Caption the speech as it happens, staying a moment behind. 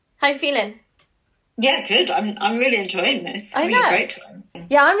How you feeling? Yeah, good. I'm really enjoying this. I know. A great time.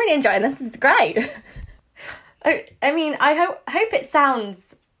 Yeah, I'm really enjoying this. It's great. I mean, I hope it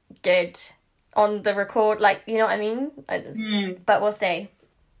sounds good on the record. Like, you know what I mean? But we'll see.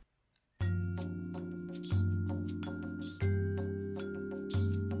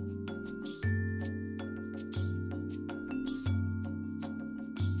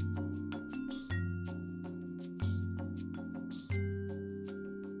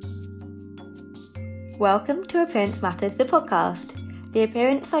 Welcome to Appearance Matters, the podcast, the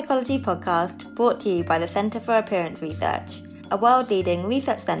appearance psychology podcast brought to you by the Centre for Appearance Research, a world-leading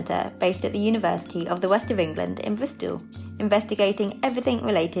research centre based at the University of the West of England in Bristol, investigating everything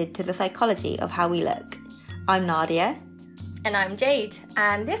related to the psychology of how we look. I'm Nadia. And I'm Jade,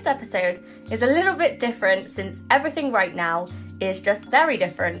 and this episode is a little bit different since everything right now is just very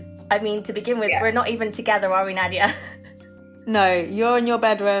different. I mean, to begin with, We're not even together, are we, Nadia? No, you're in your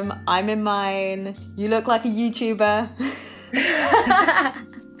bedroom, I'm in mine. You look like a YouTuber.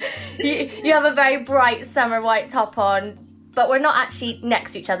 you have a very bright summer white top on, but we're not actually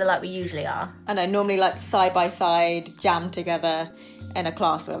next to each other like we usually are. I know, normally like side by side, jammed together in a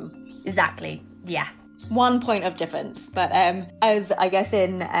classroom. Exactly, yeah. One point of difference, but as I guess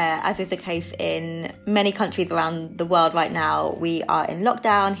as is the case in many countries around the world right now, we are in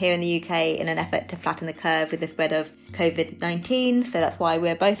lockdown here in the UK in an effort to flatten the curve with the spread of COVID-19, so that's why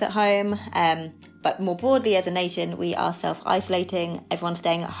we're both at home. But more broadly as a nation, we are self-isolating, everyone's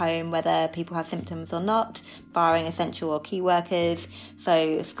staying at home whether people have symptoms or not, barring essential or key workers.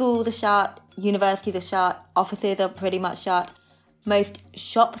 So schools are shut, universities are shut, offices are pretty much shut. Most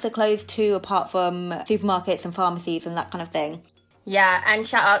shops are closed too, apart from supermarkets and pharmacies and that kind of thing. Yeah, and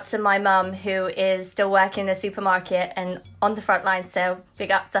shout out to my mum who is still working in the supermarket and on the front line, so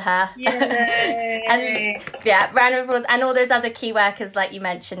big up to her. Yay! And yeah, round of applause. And all those other key workers like you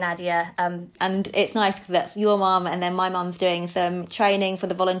mentioned, Nadia. And it's nice because that's your mum, and then my mum's doing some training for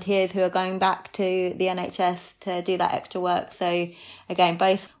the volunteers who are going back to the NHS to do that extra work. So again,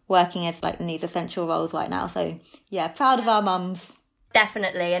 both working as like in these essential roles right now. So yeah, proud of our mums.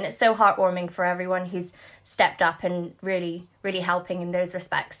 Definitely, and it's so heartwarming for everyone who's stepped up and really helping in those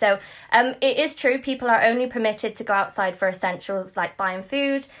respects. So it is true, people are only permitted to go outside for essentials like buying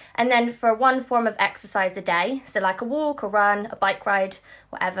food, and then for one form of exercise a day, so like a walk, a run, a bike ride,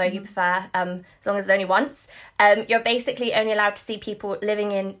 whatever you prefer, as long as it's only once, you're basically only allowed to see people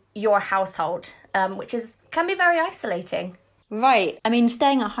living in your household, which can be very isolating. Right. I mean,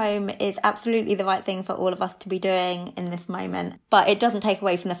 staying at home is absolutely the right thing for all of us to be doing in this moment, but it doesn't take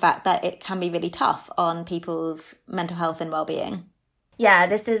away from the fact that it can be really tough on people's mental health and well-being. Yeah,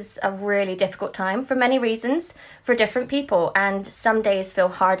 this is a really difficult time for many reasons for different people, and some days feel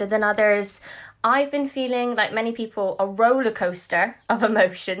harder than others. I've been feeling, like many people, a roller coaster of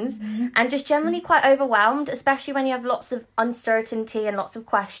emotions and just generally quite overwhelmed, especially when you have lots of uncertainty and lots of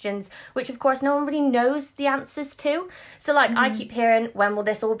questions, which of course no one really knows the answers to. So I keep hearing, when will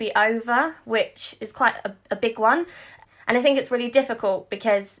this all be over? Which is quite a big one. And I think it's really difficult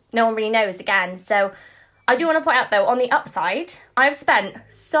because no one really knows again. So I do want to point out though, on the upside, I've spent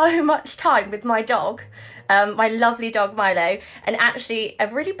so much time with my dog, my lovely dog Milo, and actually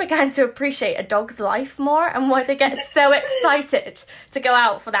I've really began to appreciate a dog's life more and why they get so excited to go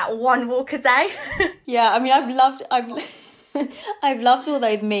out for that one walk a day. Yeah, I mean, I've loved all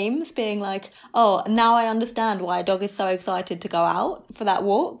those memes being like, oh, now I understand why a dog is so excited to go out for that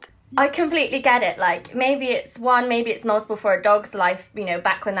walk. I completely get it. Like, maybe it's one, maybe it's multiple for a dog's life, you know,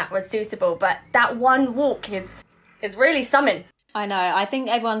 back when that was suitable, but that one walk is really something. I know. I think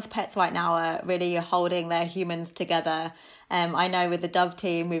everyone's pets right now are really holding their humans together. I know with the Dove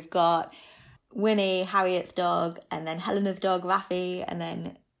team, we've got Winnie, Harriet's dog, and then Helena's dog, Rafi, and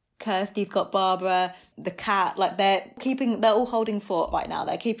then Kirsty's got Barbara, the cat. Like they're all holding fort right now.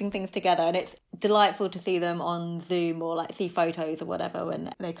 They're keeping things together, and it's delightful to see them on Zoom or like see photos or whatever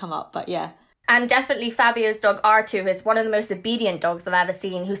when they come up. But yeah. And definitely Fabio's dog R2 is one of the most obedient dogs I've ever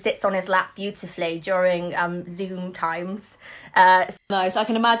seen, who sits on his lap beautifully during Zoom times. Nice. I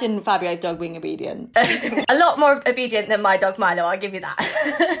can imagine Fabio's dog being obedient. A lot more obedient than my dog Milo, I'll give you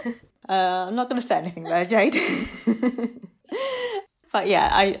that. I'm not going to say anything there, Jade. But yeah,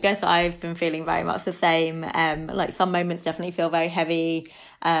 I guess I've been feeling very much the same. Like some moments definitely feel very heavy.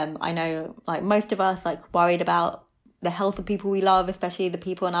 I know like most of us like worried about the health of people we love, especially the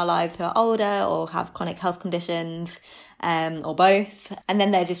people in our lives who are older or have chronic health conditions, or both. And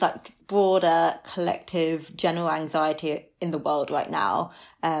then there's this like broader collective general anxiety in the world right now,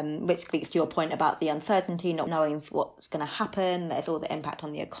 which speaks to your point about the uncertainty, not knowing what's going to happen. There's all the impact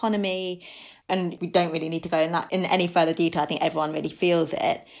on the economy, and we don't really need to go in any further detail. I think everyone really feels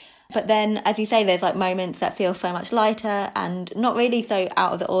it. But then, as you say, there's like moments that feel so much lighter and not really so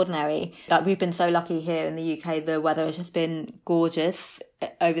out of the ordinary. Like, we've been so lucky here in the UK. The weather has just been gorgeous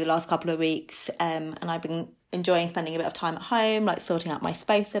over the last couple of weeks. And I've been enjoying spending a bit of time at home, like sorting out my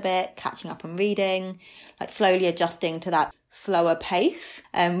space a bit, catching up on reading, like slowly adjusting to that slower pace,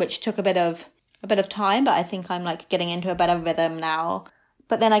 which took a bit of time, but I think I'm like getting into a better rhythm now.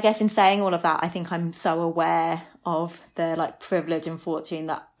 But then I guess in saying all of that, I think I'm so aware of the like privilege and fortune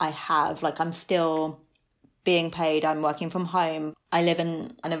that I have. Like, I'm still being paid. I'm working from home. I live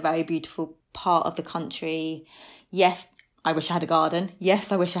in a very beautiful part of the country. Yes, I wish I had a garden.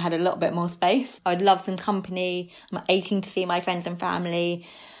 Yes, I wish I had a little bit more space. I'd love some company. I'm aching to see my friends and family.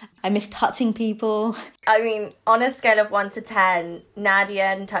 I miss touching people. I mean, on a scale of 1 to 10, Nadia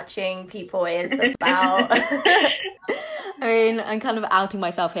and touching people is about... I mean, I'm kind of outing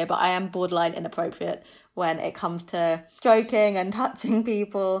myself here, but I am borderline inappropriate when it comes to stroking and touching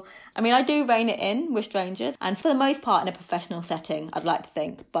people. I mean, I do rein it in with strangers, and for the most part in a professional setting, I'd like to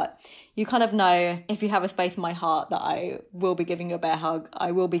think. But you kind of know, if you have a space in my heart, that I will be giving you a bear hug.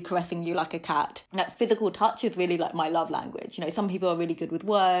 I will be caressing you like a cat. Like, physical touch is really like my love language. You know, some people are really good with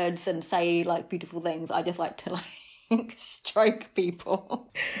words and say like beautiful things. I just like to like stroke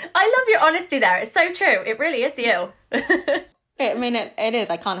people. I love your honesty there. It's so true. It really is you. I mean, it is.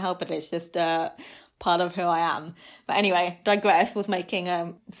 I can't help it. It's just part of who I am. But anyway, digress. Was making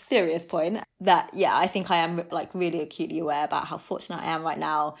a serious point that, yeah, I think I am like really acutely aware about how fortunate I am right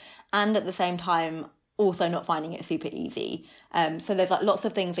now, and at the same time also not finding it super easy. So there's like lots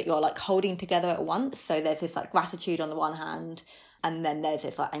of things that you're like holding together at once. So there's this like gratitude on the one hand, and then there's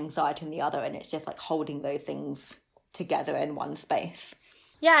this like anxiety on the other, and it's just like holding those things together in one space.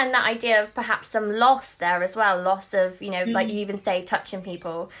 Yeah, and that idea of perhaps some loss there as well. Loss of, you know, like you even say, touching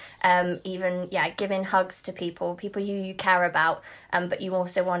people, even, giving hugs to people who you care about. But you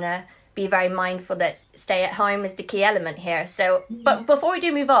also want to be very mindful that stay at home is the key element here. So, but before we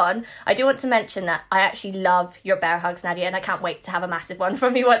do move on, I do want to mention that I actually love your bear hugs, Nadia, and I can't wait to have a massive one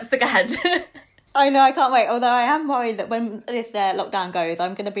from you once again. I know, I can't wait. Although I am worried that when this lockdown goes,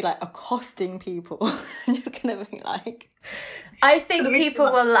 I'm going to be like accosting people. You're going to be like... I think people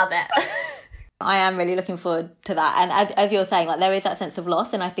will love it. I am really looking forward to that. And as you're saying, like, there is that sense of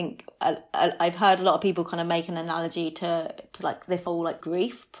loss. And I think I've heard a lot of people kind of make an analogy to like this whole like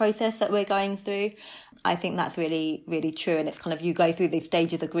grief process that we're going through. I think that's really, really true. And it's kind of, you go through these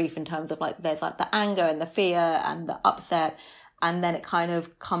stages of grief in terms of like, there's like the anger and the fear and the upset. And then it kind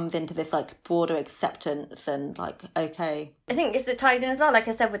of comes into this like broader acceptance and like, okay. I think it ties in as well, like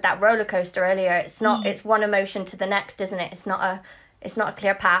I said, with that roller coaster earlier. It's not, it's one emotion to the next, isn't it? It's not a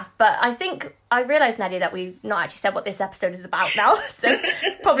clear path. But I think I realised, Nadia, that we've not actually said what this episode is about now. So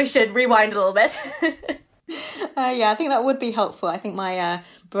probably should rewind a little bit. Yeah, I think that would be helpful. I think my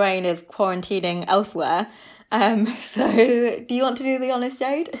brain is quarantining elsewhere. So do you want to do the honest,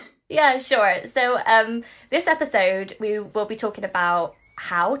 Jade? Yeah, sure. So this episode, we will be talking about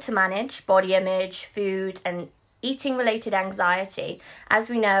how to manage body image, food and eating related anxiety. As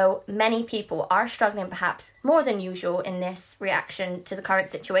we know, many people are struggling perhaps more than usual in this reaction to the current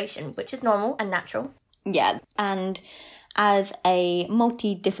situation, which is normal and natural. Yeah, and as a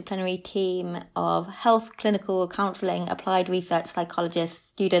multidisciplinary team of health, clinical, counselling, applied research psychologists,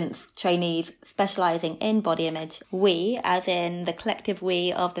 students, trainees specialising in body image, we, as in the collective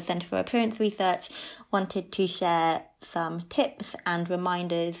we of the Centre for Appearance Research, wanted to share some tips and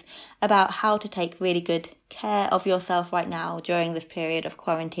reminders about how to take really good care of yourself right now during this period of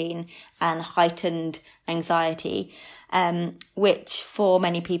quarantine and heightened anxiety, which for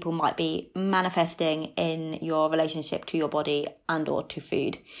many people might be manifesting in your relationship to your body and or to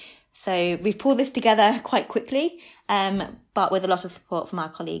food. So we've pulled this together quite quickly, but with a lot of support from our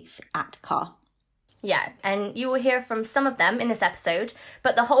colleagues at CAR. Yeah, and you will hear from some of them in this episode,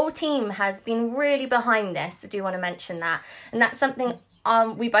 but the whole team has been really behind this. I do want to mention that. And that's something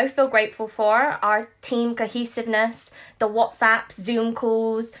we both feel grateful for. Our team cohesiveness, the WhatsApps, Zoom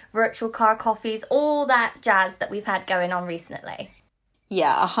calls, virtual car coffees, all that jazz that we've had going on recently.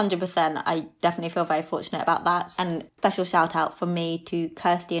 Yeah, 100%. I definitely feel very fortunate about that. And special shout out from me to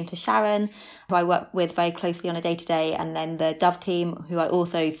Kirsty and to Sharon, who I work with very closely on a day-to-day, and then the Dove team, who I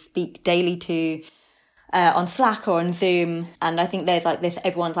also speak daily to on Slack or on Zoom. And I think there's like this,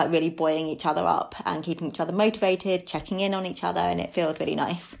 everyone's like really buoying each other up and keeping each other motivated, checking in on each other, and it feels really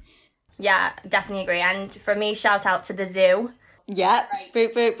nice. Yeah, definitely agree. And for me, shout out to the zoo. Yeah, right.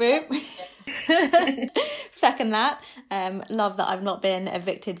 Boop, boop, boop. Second that. Love that I've not been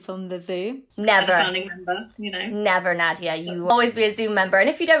evicted from the zoo. Never. A founding member, you know. Never, Nadia. You will always be a zoo member. And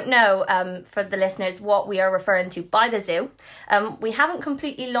if you don't know, for the listeners, what we are referring to by the zoo, we haven't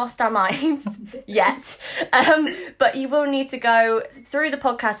completely lost our minds yet. But you will need to go through the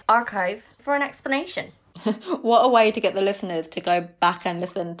podcast archive for an explanation. What a way to get the listeners to go back and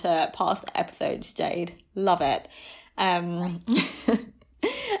listen to past episodes, Jade. Love it.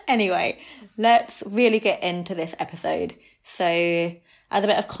 Anyway, let's really get into this episode. So, as a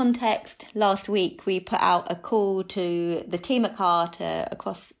bit of context, last week we put out a call to the team at CAR,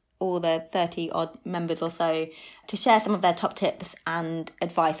 across all the 30 odd members or so, to share some of their top tips and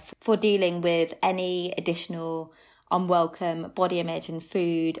advice for dealing with any additional unwelcome body image and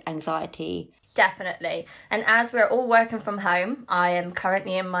food anxiety. Definitely. And as we're all working from home, I am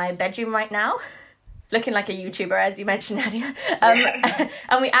currently in my bedroom right now, looking like a YouTuber, as you mentioned, Nadia.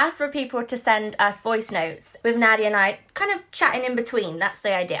 And we asked for people to send us voice notes with Nadia and I kind of chatting in between. That's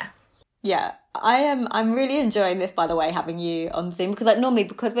the idea. Yeah, I'm really enjoying this, by the way, having you on Zoom, because normally,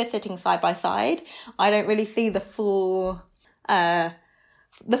 because we're sitting side by side, I don't really see the full, I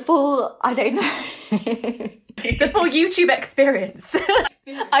don't know. The full YouTube experience.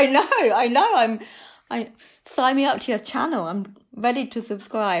 I know. Sign me up to your channel. I'm ready to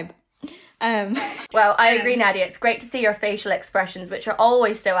subscribe. Well, I agree, Nadia. It's great to see your facial expressions, which are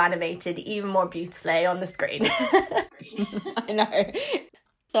always so animated, even more beautifully on the screen. I know.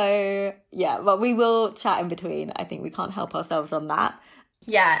 So, yeah, but we will chat in between. I think we can't help ourselves on that.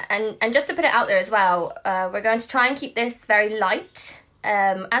 Yeah, and just to put it out there as well, we're going to try and keep this very light,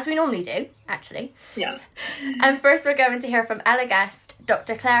 as we normally do, actually. Yeah. And first we're going to hear from Ella Guest,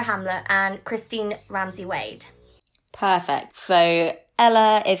 Dr. Claire Hamlet and Christine Ramsey-Wade. Perfect. So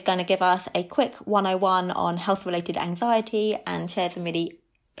Ella is going to give us a quick 101 on health-related anxiety and share some really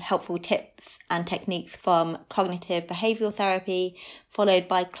helpful tips and techniques from cognitive behavioural therapy, followed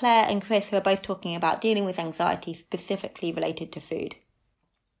by Claire and Chris, who are both talking about dealing with anxiety specifically related to food.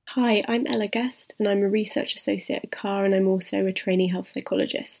 Hi, I'm Ella Guest and I'm a research associate at CAR and I'm also a trainee health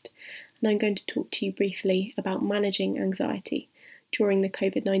psychologist. And I'm going to talk to you briefly about managing anxiety during the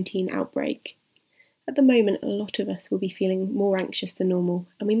COVID-19 outbreak. At the moment, a lot of us will be feeling more anxious than normal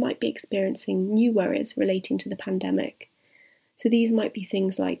and we might be experiencing new worries relating to the pandemic. So these might be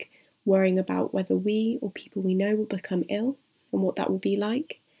things like worrying about whether we or people we know will become ill and what that will be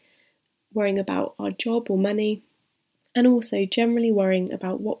like, worrying about our job or money, and also generally worrying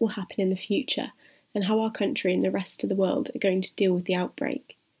about what will happen in the future and how our country and the rest of the world are going to deal with the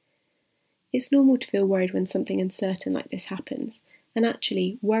outbreak. It's normal to feel worried when something uncertain like this happens, and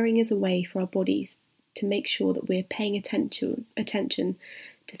actually worrying is a way for our bodies to make sure that we're paying attention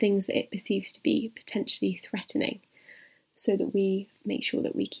to things that it perceives to be potentially threatening, so that we make sure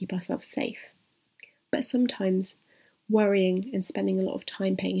that we keep ourselves safe. But sometimes worrying and spending a lot of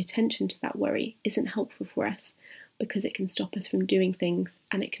time paying attention to that worry isn't helpful for us, because it can stop us from doing things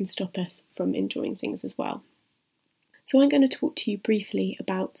and it can stop us from enjoying things as well. So I'm going to talk to you briefly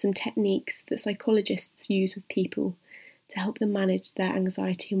about some techniques that psychologists use with people to help them manage their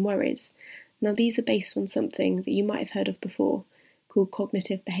anxiety and worries. Now, these are based on something that you might have heard of before called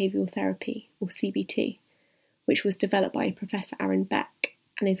cognitive behavioural therapy, or CBT, which was developed by Professor Aaron Beck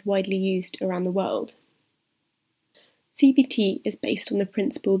and is widely used around the world. CBT is based on the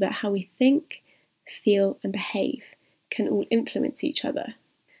principle that how we think, feel and behave can all influence each other.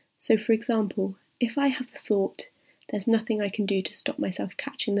 So, for example, if I have the thought, there's nothing I can do to stop myself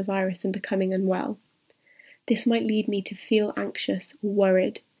catching the virus and becoming unwell, this might lead me to feel anxious or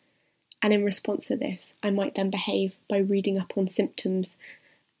worried, and in response to this, I might then behave by reading up on symptoms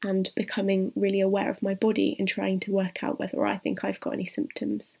and becoming really aware of my body and trying to work out whether I think I've got any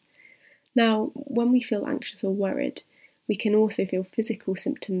symptoms. Now, when we feel anxious or worried, we can also feel physical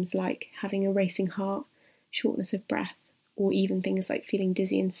symptoms like having a racing heart, shortness of breath, or even things like feeling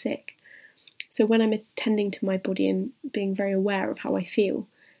dizzy and sick. So when I'm attending to my body and being very aware of how I feel,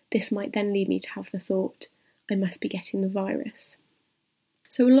 this might then lead me to have the thought, I must be getting the virus.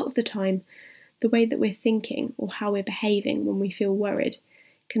 So a lot of the time, the way that we're thinking or how we're behaving when we feel worried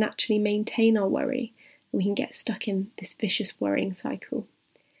can actually maintain our worry, and we can get stuck in this vicious worrying cycle.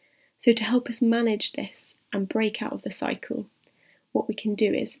 So to help us manage this and break out of the cycle, what we can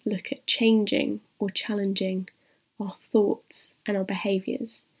do is look at changing or challenging our thoughts and our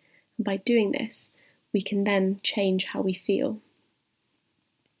behaviours. And by doing this, we can then change how we feel.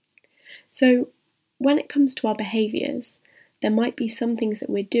 So when it comes to our behaviours, there might be some things that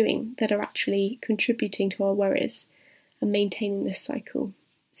we're doing that are actually contributing to our worries and maintaining this cycle.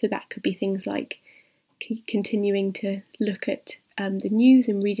 So that could be things like continuing to look at the news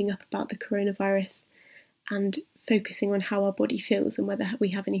and reading up about the coronavirus and focusing on how our body feels and whether we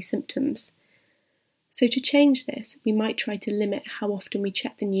have any symptoms. So to change this, we might try to limit how often we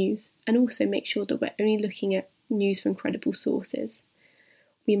check the news and also make sure that we're only looking at news from credible sources.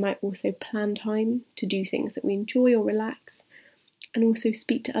 We might also plan time to do things that we enjoy or relax, and also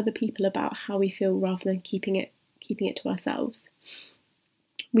speak to other people about how we feel rather than keeping it to ourselves.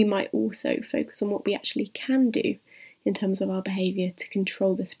 We might also focus on what we actually can do in terms of our behaviour to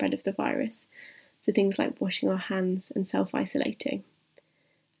control the spread of the virus, so things like washing our hands and self-isolating.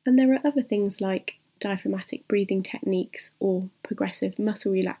 And there are other things like diaphragmatic breathing techniques or progressive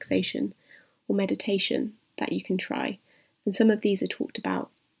muscle relaxation or meditation that you can try, and some of these are talked about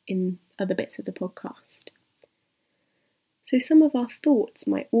in other bits of the podcast. So some of our thoughts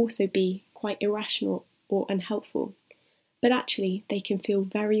might also be quite irrational or unhelpful, but actually they can feel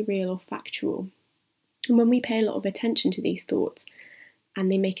very real or factual. And when we pay a lot of attention to these thoughts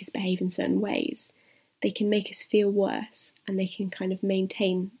and they make us behave in certain ways, they can make us feel worse and they can kind of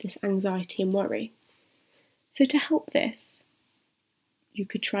maintain this anxiety and worry. So to help this, you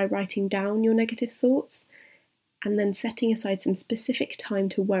could try writing down your negative thoughts and then setting aside some specific time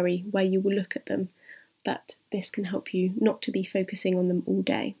to worry where you will look at them, but this can help you not to be focusing on them all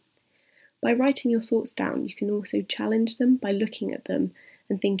day. By writing your thoughts down, you can also challenge them by looking at them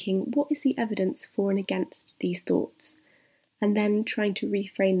and thinking, what is the evidence for and against these thoughts? And then trying to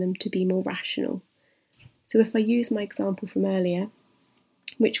reframe them to be more rational. So if I use my example from earlier,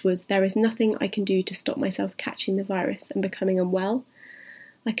 which was there is nothing I can do to stop myself catching the virus and becoming unwell,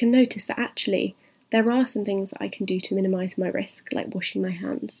 I can notice that actually there are some things that I can do to minimise my risk, like washing my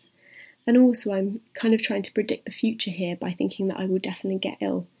hands. And also I'm kind of trying to predict the future here by thinking that I will definitely get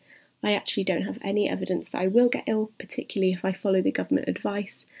ill. I actually don't have any evidence that I will get ill, particularly if I follow the government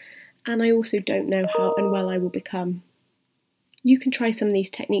advice, and I also don't know how unwell I will become. You can try some of these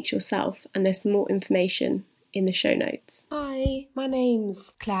techniques yourself, and there's some more information in the show notes. Hi, my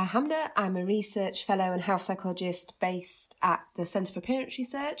name's Claire Hamner. I'm a research fellow and health psychologist based at the Centre for Appearance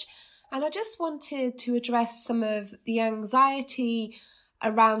Research, and I just wanted to address some of the anxiety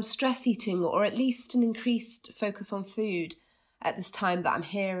around stress eating, or at least an increased focus on food at this time that I'm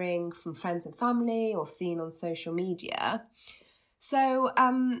hearing from friends and family or seeing on social media. So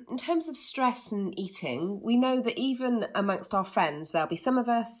in terms of stress and eating, we know that even amongst our friends, there'll be some of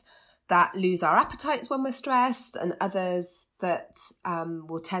us that lose our appetites when we're stressed, and others that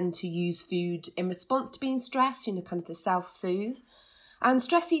will tend to use food in response to being stressed, kind of to self-soothe. And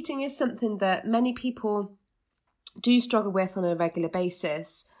stress eating is something that many people do struggle with on a regular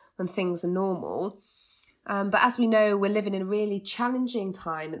basis when things are normal. But as we know, we're living in a really challenging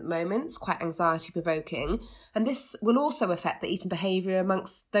time at the moment. It's quite anxiety-provoking. And this will also affect the eating behaviour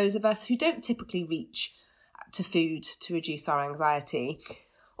amongst those of us who don't typically reach to food to reduce our anxiety.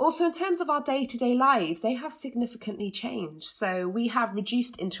 Also, in terms of our day-to-day lives, they have significantly changed. So we have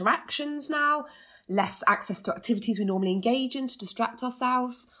reduced interactions now, less access to activities we normally engage in to distract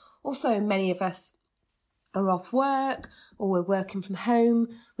ourselves. Also, many of us are off work or we're working from home,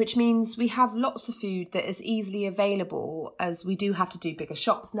 which means we have lots of food that is easily available, as we do have to do bigger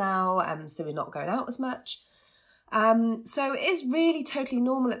shops now, so we're not going out as much. So it is really totally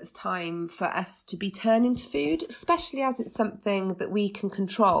normal at this time for us to be turning to food, especially as it's something that we can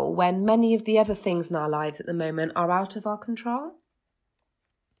control when many of the other things in our lives at the moment are out of our control.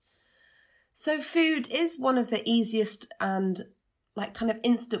 So food is one of the easiest and kind of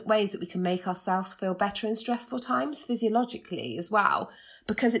instant ways that we can make ourselves feel better in stressful times, physiologically as well,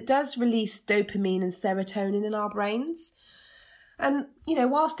 because it does release dopamine and serotonin in our brains. And,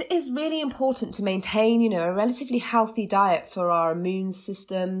 whilst it is really important to maintain, a relatively healthy diet for our immune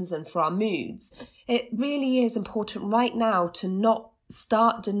systems and for our moods, it really is important right now to not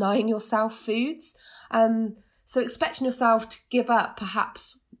start denying yourself foods. So expecting yourself to give up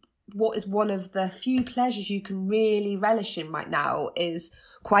perhaps what is one of the few pleasures you can really relish in right now is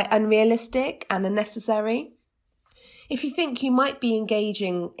quite unrealistic and unnecessary. If you think you might be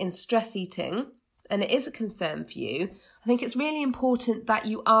engaging in stress eating, and it is a concern for you, I think it's really important that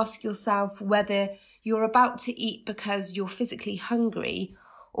you ask yourself whether you're about to eat because you're physically hungry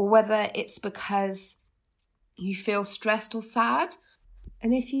or whether it's because you feel stressed or sad.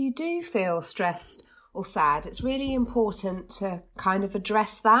 And if you do feel stressed or sad, it's really important to kind of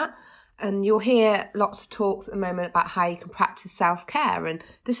address that. And you'll hear lots of talks at the moment about how you can practice self-care. And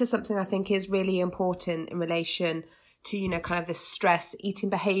this is something I think is really important in relation to, kind of this stress eating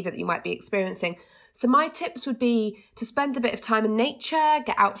behaviour that you might be experiencing. So my tips would be to spend a bit of time in nature,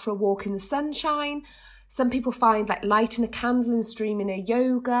 get out for a walk in the sunshine. Some people find lighting a candle and streaming a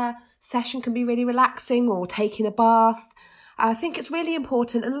yoga session can be really relaxing, or taking a bath. I think it's really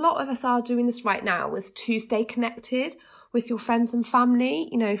important, and a lot of us are doing this right now, is to stay connected with your friends and family,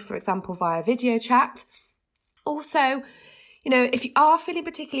 for example, via video chat. Also, if you are feeling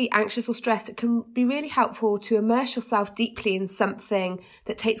particularly anxious or stressed, it can be really helpful to immerse yourself deeply in something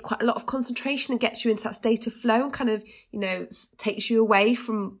that takes quite a lot of concentration and gets you into that state of flow and kind of, takes you away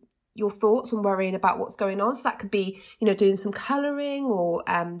from your thoughts and worrying about what's going on. So that could be, doing some colouring or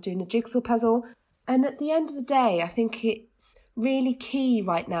doing a jigsaw puzzle. And at the end of the day, I think it's really key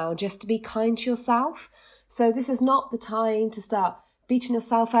right now just to be kind to yourself. So this is not the time to start beating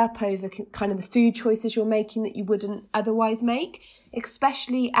yourself up over kind of the food choices you're making that you wouldn't otherwise make,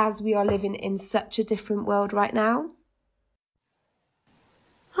 especially as we are living in such a different world right now.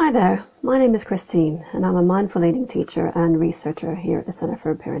 Hi there, my name is Christine, and I'm a mindful eating teacher and researcher here at the Centre for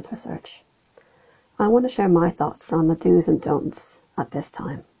Appearance Research. I want to share my thoughts on the do's and don'ts at this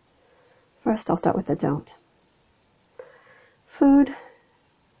time. First, I'll start with the don't. Food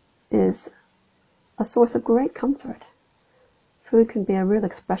is a source of great comfort. Food can be a real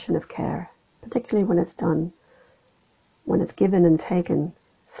expression of care, particularly when it's given and taken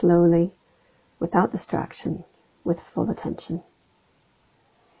slowly, without distraction, with full attention.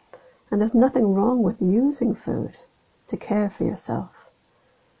 And there's nothing wrong with using food to care for yourself,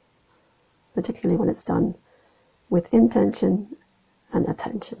 particularly when it's done with intention and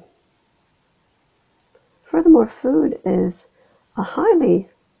attention. Furthermore, food is a highly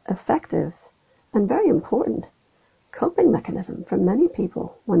effective and very important coping mechanism for many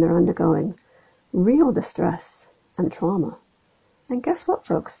people when they're undergoing real distress and trauma. And guess what,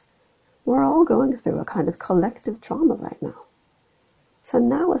 folks? We're all going through a kind of collective trauma right now. So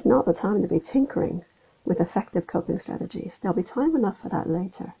now is not the time to be tinkering with effective coping strategies. There'll be time enough for that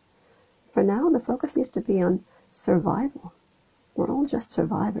later. For now, the focus needs to be on survival. We're all just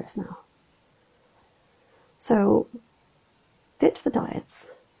survivors now. So ditch the diets.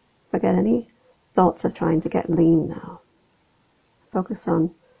 Forget any thoughts of trying to get lean now. Focus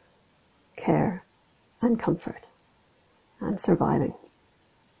on care and comfort and surviving.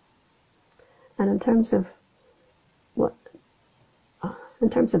 And in terms of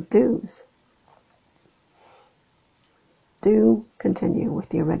do's, do continue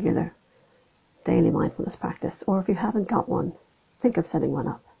with your regular daily mindfulness practice, or if you haven't got one, think of setting one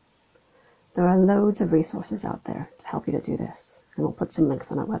up. There are loads of resources out there to help you to do this, and we'll put some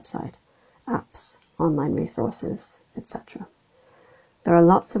links on our website, apps, online resources, etc. There are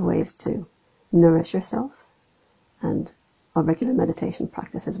lots of ways to nourish yourself, and a regular meditation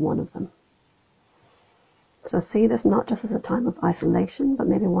practice is one of them. So see this not just as a time of isolation, but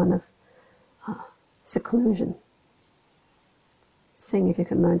maybe one of seclusion. Seeing if you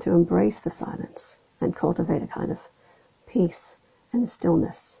can learn to embrace the silence and cultivate a kind of peace and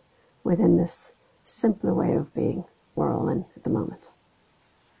stillness within this simpler way of being we're all in at the moment.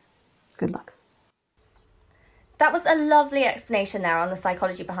 Good luck. That was a lovely explanation there on the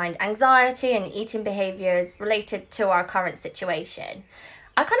psychology behind anxiety and eating behaviours related to our current situation.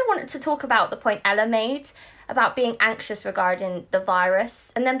 I kind of wanted to talk about the point Ella made about being anxious regarding the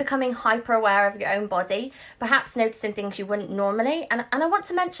virus and then becoming hyper aware of your own body, perhaps noticing things you wouldn't normally. And I want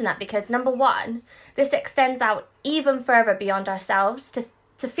to mention that because, number one, this extends out even further beyond ourselves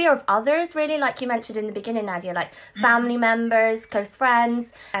to fear of others, really, like you mentioned in the beginning, Nadia, like family members, close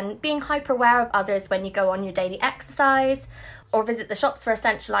friends, and being hyper aware of others when you go on your daily exercise or visit the shops for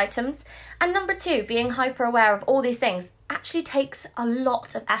essential items. And number two, being hyper aware of all these things actually takes a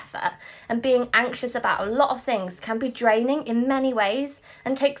lot of effort, and being anxious about a lot of things can be draining in many ways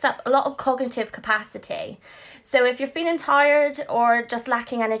and takes up a lot of cognitive capacity. So if you're feeling tired or just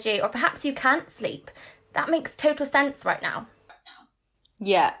lacking energy, or perhaps you can't sleep, that makes total sense right now.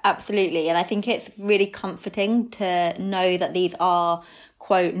 Yeah, absolutely. And I think it's really comforting to know that these are,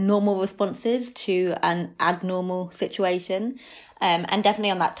 quote, normal responses to an abnormal situation. And definitely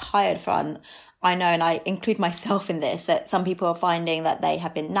on that tired front, I know, and I include myself in this, that some people are finding that they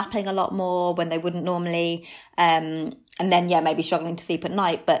have been napping a lot more when they wouldn't normally. And then, maybe struggling to sleep at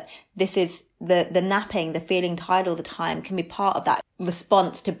night. But this is the napping, the feeling tired all the time can be part of that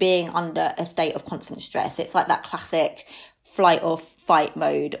response to being under a state of constant stress. It's like that classic flight or fight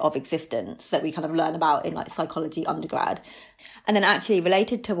mode of existence that we kind of learn about in like psychology undergrad. And then actually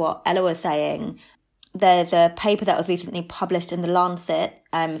related to what Ella was saying, there's a paper that was recently published in The Lancet,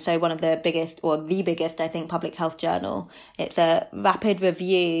 so one of the biggest, or the biggest, I think, public health journal. It's a rapid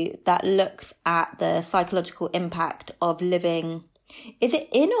review that looks at the psychological impact of living, is it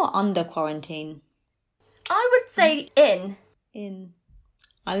in or under quarantine? I would say in. In.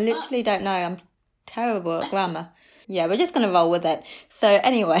 I literally don't know. I'm terrible at grammar. Yeah, we're just going to roll with it. So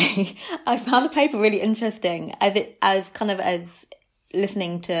anyway, I found the paper really interesting as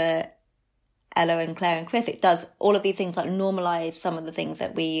listening to Ella and Claire and Chris, it does all of these things like normalise some of the things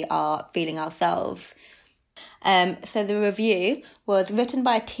that we are feeling ourselves. So the review was written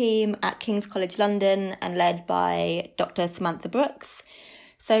by a team at King's College London and led by Dr. Samantha Brooks.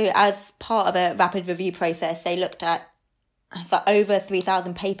 So as part of a rapid review process, they looked at over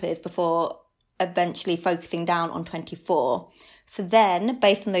 3,000 papers before eventually focusing down on 24. So then,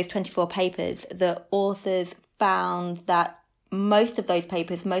 based on those 24 papers, the authors found that most of those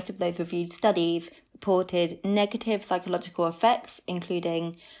reviewed studies reported negative psychological effects,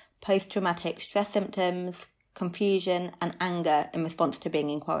 including post-traumatic stress symptoms, confusion and anger in response to being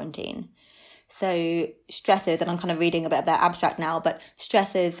in quarantine. So stressors, and I'm kind of reading a bit of their abstract now, but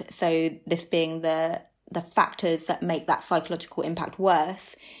stressors, so this being the factors that make that psychological impact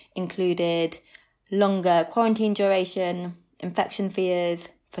worse, included longer quarantine duration, infection fears,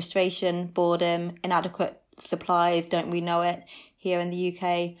 frustration, boredom, inadequate supplies, don't we know it here in the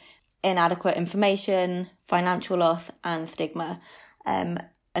UK, inadequate information, financial loss and stigma. And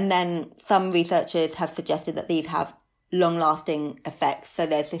then some researchers have suggested that these have long-lasting effects. So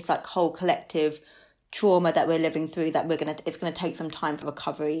there's this like whole collective trauma that we're living through that it's going to take some time for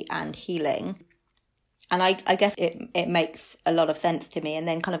recovery and healing. And I guess it makes a lot of sense to me. And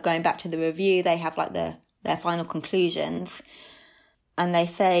then kind of going back to the review, they have like their final conclusions. And they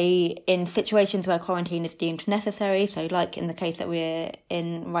say in situations where quarantine is deemed necessary, so like in the case that we're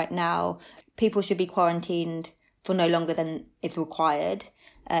in right now, people should be quarantined for no longer than is required.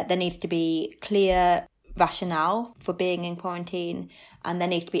 There needs to be clear rationale for being in quarantine, and there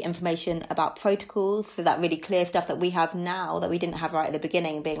needs to be information about protocols, so that really clear stuff that we have now that we didn't have right at the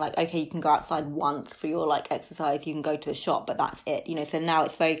beginning, being like, okay, you can go outside once for your like exercise, you can go to the shop, but that's it, so now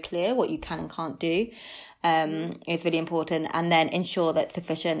it's very clear what you can and can't do. It's really important. And then ensure that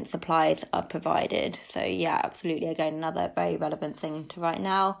sufficient supplies are provided. So yeah, absolutely, again, another very relevant thing to right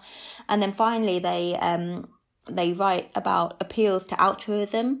now. And then finally they write about appeals to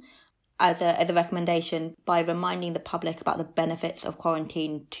altruism as a recommendation by reminding the public about the benefits of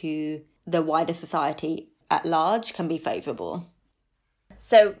quarantine to the wider society at large can be favourable.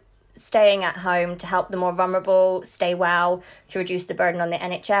 So staying at home to help the more vulnerable stay well, to reduce the burden on the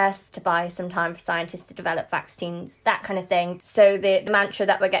NHS, to buy some time for scientists to develop vaccines, that kind of thing. So the mantra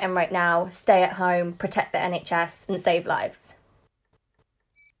that we're getting right now, stay at home, protect the NHS and save lives.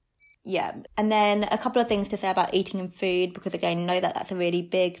 Yeah, and then a couple of things to say about eating and food, because again, you know that's a really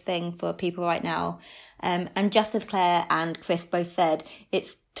big thing for people right now. And just as Claire and Chris both said,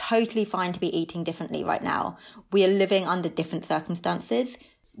 it's totally fine to be eating differently right now. We are living under different circumstances.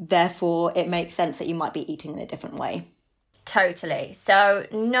 Therefore, it makes sense that you might be eating in a different way. Totally. So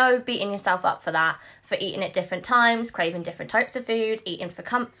no beating yourself up for that, for eating at different times, craving different types of food, eating for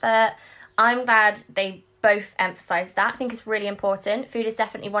comfort. I'm glad they both emphasise that. I think it's really important. Food is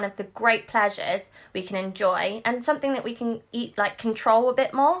definitely one of the great pleasures we can enjoy, and something that we can control a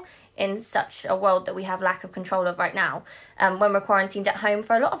bit more in such a world that we have lack of control of right now, when we're quarantined at home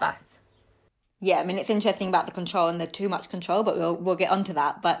for a lot of us. Yeah, I mean, it's interesting about the control and the too much control, but we'll get onto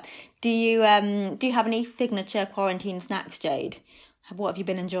that. But do you have any signature quarantine snacks, Jade? What have you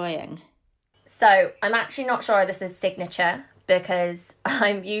been enjoying? So I'm actually not sure this is signature, because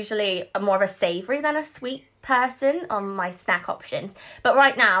I'm usually more of a savoury than a sweet person on my snack options. But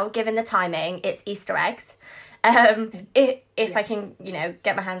right now, given the timing, it's Easter eggs. If I can,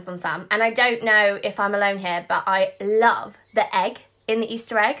 get my hands on some. And I don't know if I'm alone here, but I love the egg in the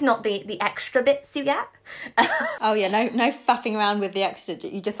Easter egg, not the extra bits you get. Oh yeah, no faffing around with the extra.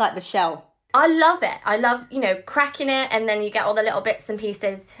 You just like the shell. I love it. I love, cracking it, and then you get all the little bits and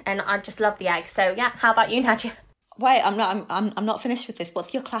pieces, and I just love the egg. So yeah, how about you, Nadia? Wait, I'm not finished with this.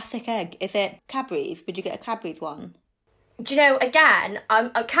 What's your classic egg? Is it Cadbury's? Would you get a Cadbury's one? Do you know, again,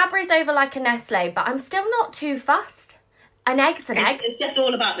 I'm a Cadbury's over like a Nestle, but I'm still not too fussed. An egg's an egg. It's just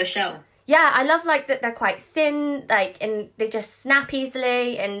all about the shell. Yeah, I love that they're quite thin, and they just snap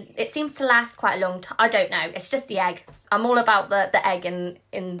easily, and it seems to last quite a long time. I don't know, it's just the egg. I'm all about the egg in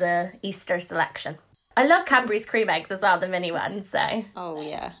the Easter selection. I love Cadbury's cream eggs as well, the mini ones, so. Oh,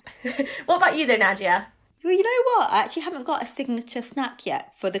 yeah. What about you though, Nadia? Well, you know what? I actually haven't got a signature snack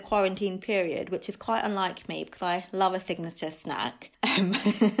yet for the quarantine period, which is quite unlike me because I love a signature snack.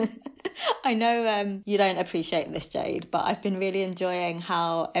 I know you don't appreciate this, Jade, but I've been really enjoying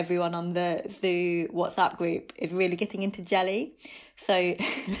how everyone on the Zoo WhatsApp group is really getting into jelly. So,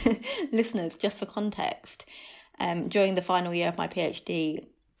 listeners, just for context, during the final year of my PhD,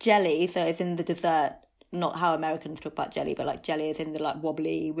 jelly, so it's in the dessert, not how Americans talk about jelly, but like jelly is in the like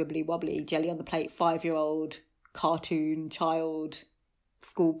wobbly, wibbly wobbly jelly on the plate 5-year-old cartoon child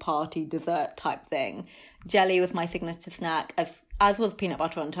school party dessert type thing. Jelly was my signature snack, as was peanut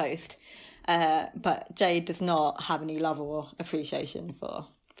butter on toast. But Jade does not have any love or appreciation for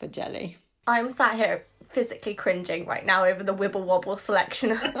jelly. I'm sat here physically cringing right now over the wibble wobble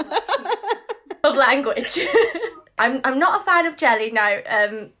selection of language. I'm not a fan of jelly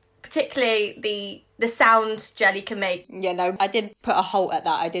now, particularly the sound jelly can make. Yeah, no, I did put a halt at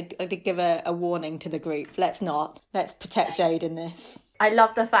that. I did give a warning to the group. Let's protect Jade in this. I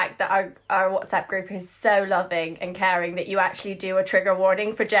love the fact that our WhatsApp group is so loving and caring that you actually do a trigger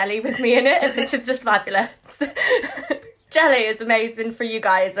warning for jelly with me in it, which is just fabulous. Jelly is amazing for you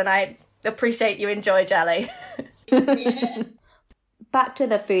guys, and I appreciate you enjoy jelly. Back to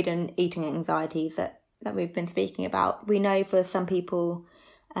the food and eating anxieties that we've been speaking about. We know for some people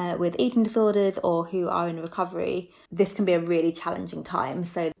with eating disorders or who are in recovery, this can be a really challenging time.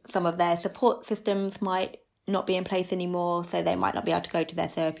 So some of their support systems might not be in place anymore, so they might not be able to go to their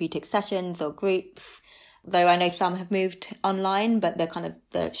therapeutic sessions or groups. Though I know some have moved online, but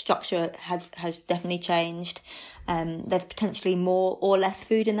the structure has definitely changed. There's potentially more or less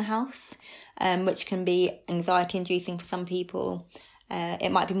food in the house, which can be anxiety inducing for some people.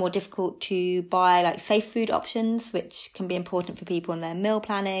 It might be more difficult to buy like safe food options, which can be important for people in their meal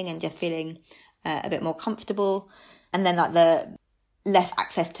planning and just feeling a bit more comfortable. And then like the less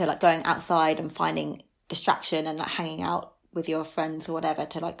access to like going outside and finding distraction and like hanging out with your friends or whatever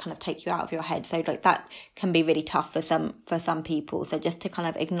to like kind of take you out of your head. So like that can be really tough for some people. So just to kind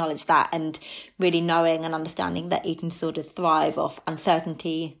of acknowledge that and really knowing and understanding that eating disorders thrive off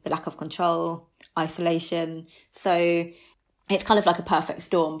uncertainty, the lack of control, isolation. So it's kind of like a perfect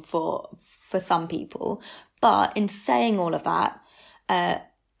storm for some people. But in saying all of that,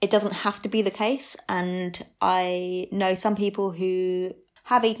 it doesn't have to be the case. And I know some people who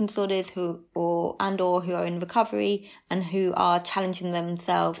have eating disorders who are in recovery and who are challenging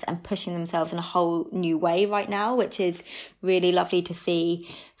themselves and pushing themselves in a whole new way right now, which is really lovely to see.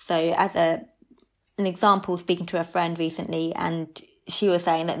 So as an example, speaking to a friend recently, and she was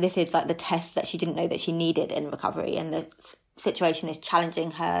saying that this is like the test that she didn't know that she needed in recovery, and the situation is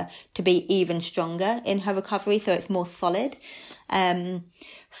challenging her to be even stronger in her recovery, so it's more solid.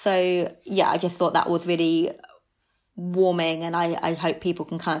 So yeah, I just thought that was really warming, and I hope people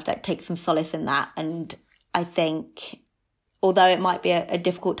can kind of like take some solace in that. And I think although it might be a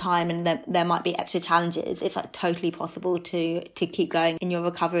difficult time and there might be extra challenges, it's like totally possible to keep going in your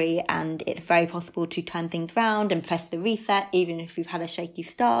recovery, and it's very possible to turn things around and press the reset even if you've had a shaky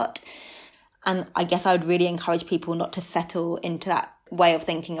start. And I guess I would really encourage people not to settle into that way of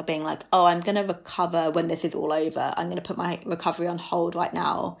thinking of being like, oh, I'm going to recover when this is all over. I'm going to put my recovery on hold right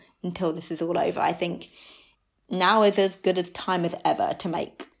now until this is all over. I think now is as good a time as ever to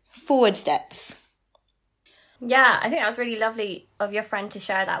make forward steps. Yeah, I think that was really lovely of your friend to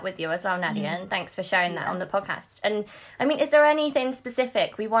share that with you as well, Nadia, and thanks for sharing that on the podcast. And I mean, is there anything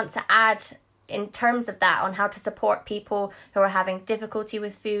specific we want to add in terms of that on how to support people who are having difficulty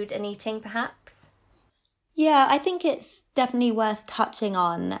with food and eating, perhaps? Yeah, I think it's definitely worth touching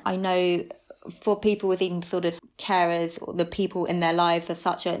on. I know for people with eating disorders, carers or the people in their lives are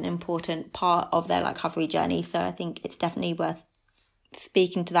such an important part of their recovery journey. So I think it's definitely worth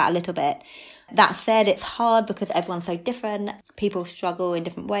speaking to that a little bit. That said, it's hard because everyone's so different. People struggle in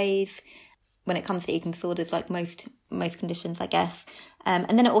different ways when it comes to eating disorders, like most conditions, I guess.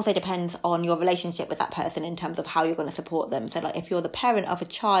 And then it also depends on your relationship with that person in terms of how you're going to support them. So like if you're the parent of a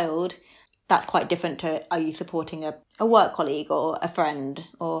child, that's quite different to are you supporting a work colleague or a friend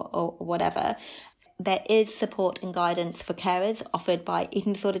or whatever. There is support and guidance for carers offered by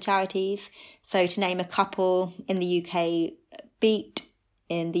eating disorder charities. So to name a couple, in the UK, Beat,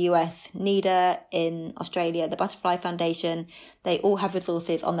 in the US, NIDA, in Australia, the Butterfly Foundation, they all have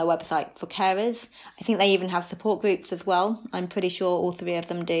resources on their website for carers. I think they even have support groups as well. I'm pretty sure all three of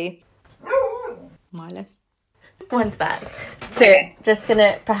them do. Milo. One sec. So just going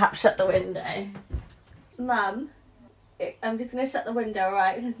to perhaps shut the window. Mum, I'm just going to shut the window, all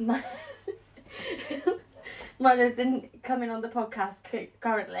right? Because Milo's coming on the podcast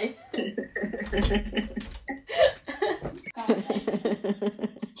currently.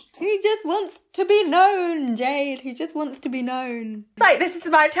 He just wants to be known, Jade. He just wants to be known. It's like, this is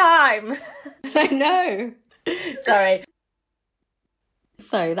my time. I know. Sorry.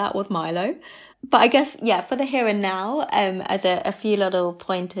 So that was Milo. But I guess, yeah, for the here and now, as a few little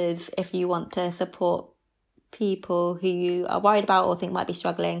pointers, if you want to support people who you are worried about or think might be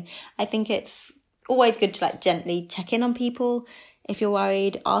struggling, I think it's always good to like gently check in on people if you're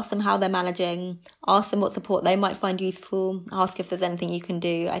worried, ask them how they're managing, ask them what support they might find useful, ask if there's anything you can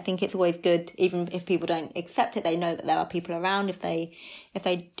do. I think it's always good, even if people don't accept it, they know that there are people around if they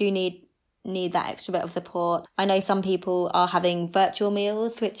do need that extra bit of support. I know some people are having virtual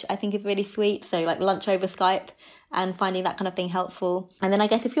meals, which I think is really sweet. So like lunch over Skype, and finding that kind of thing helpful. And then I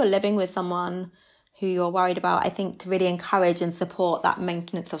guess if you're living with someone who you're worried about, I think to really encourage and support that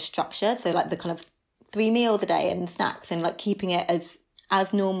maintenance of structure. So like the kind of 3 meals a day and snacks, and like keeping it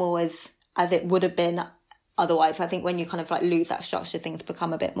as normal as it would have been otherwise. I think when you kind of like lose that structure, things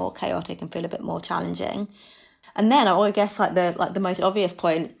become a bit more chaotic and feel a bit more challenging. And then I guess like the most obvious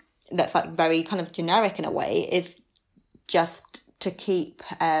point that's like very kind of generic in a way is just to keep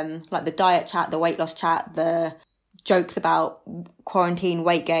like the diet chat, the weight loss chat, the jokes about quarantine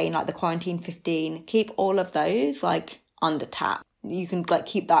weight gain, like the quarantine 15, keep all of those like under tap. You can like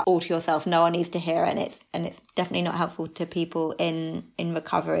keep that all to yourself. No one needs to hear it, and it's definitely not helpful to people in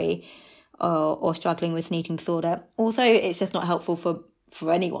recovery or struggling with an eating disorder. Also, it's just not helpful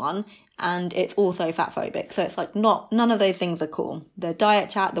for anyone, and it's also fat phobic. So it's like none of those things are cool. The diet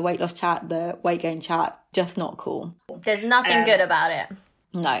chat, the weight loss chat, the weight gain chat, just not cool. There's nothing good about it.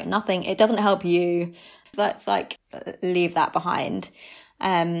 No, nothing. It doesn't help you. Let's like leave that behind.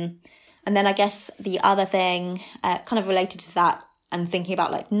 And then I guess the other thing, kind of related to that, and thinking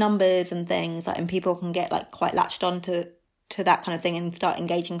about like numbers and things, like, and people can get like quite latched on to that kind of thing and start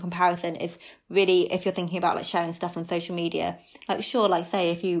engaging comparison, is really, if you're thinking about like sharing stuff on social media, like sure, like say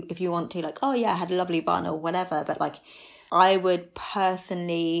if you want to, like, oh yeah, I had a lovely run or whatever, but like I would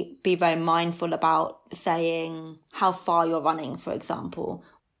personally be very mindful about saying how far you're running, for example,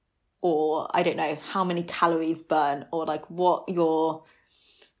 or I don't know, how many calories burn, or like what your,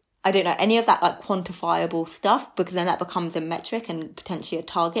 I don't know, any of that like quantifiable stuff, because then that becomes a metric and potentially a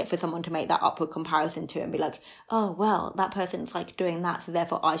target for someone to make that upward comparison to and be like, oh, well, that person's like doing that, so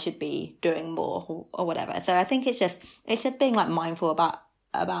therefore I should be doing more or whatever. So I think it's just being like mindful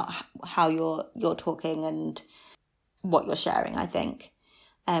about how you're talking and what you're sharing, I think.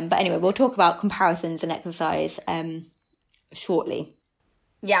 But anyway, we'll talk about comparisons and exercise shortly.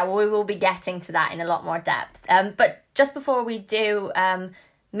 Yeah, well, we will be getting to that in a lot more depth. But just before we do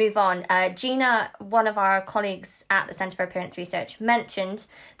move on, Gina, one of our colleagues at the Centre for Appearance Research, mentioned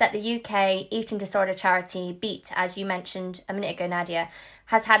that the UK eating disorder charity Beat, as you mentioned a minute ago, Nadia,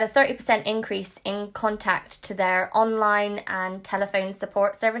 has had a 30% increase in contact to their online and telephone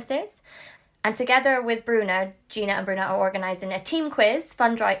support services. And together with Bruna, Gina and Bruna are organising a team quiz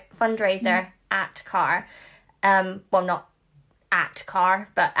fundraiser at CAR. Well, not at CAR,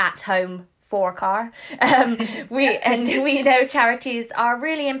 but at home for CAR. We know charities are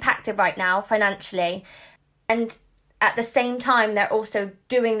really impacted right now financially, and at the same time they're also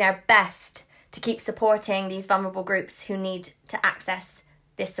doing their best to keep supporting these vulnerable groups who need to access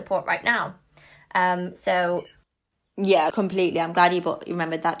this support right now. So yeah, completely. I'm glad you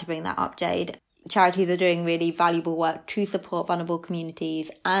remembered that to bring that up, Jade. Charities are doing really valuable work to support vulnerable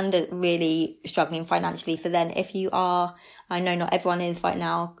communities and are really struggling financially. So then if you are, I know not everyone is right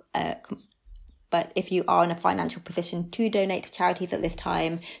now, but if you are in a financial position to donate to charities at this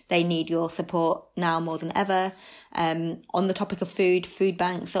time, they need your support now more than ever. On the topic of food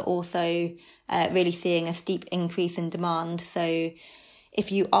banks are also really seeing a steep increase in demand. So if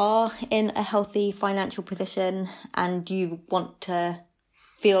you are in a healthy financial position and you want to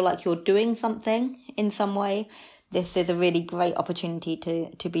feel like you're doing something in some way, this is a really great opportunity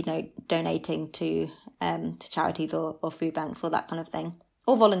to be donating to charities or food banks or that kind of thing,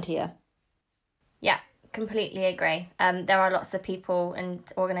 or volunteer. Yeah, completely agree. There are lots of people and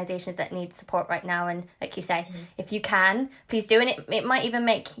organisations that need support right now, and like you say, if you can, please do. And it might even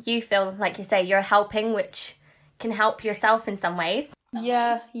make you feel, like you say, you're helping, which can help yourself in some ways.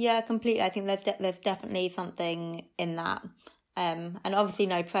 Yeah, completely. I think there's definitely something in that. And obviously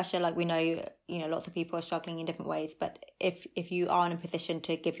no pressure, like we know, lots of people are struggling in different ways, but if you are in a position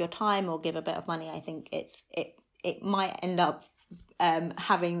to give your time or give a bit of money, I think it might end up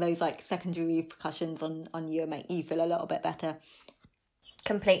having those like secondary repercussions on you and make you feel a little bit better.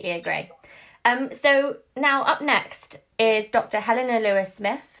 Completely agree. So now up next is Dr. Helena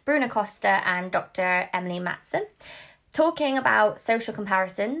Lewis-Smith, Bruna Costa and Dr. Emily Matson, talking about social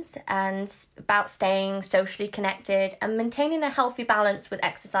comparisons and about staying socially connected and maintaining a healthy balance with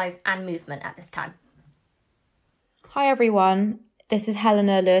exercise and movement at this time. Hi everyone, this is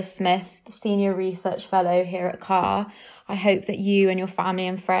Helena Lewis-Smith, the Senior Research Fellow here at CAR. I hope that you and your family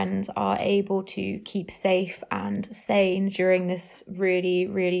and friends are able to keep safe and sane during this really,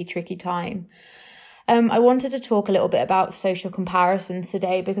 really tricky time. I wanted to talk a little bit about social comparisons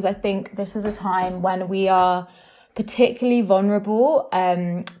today because I think this is a time when we are particularly vulnerable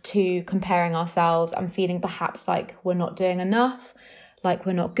to comparing ourselves and feeling perhaps like we're not doing enough, like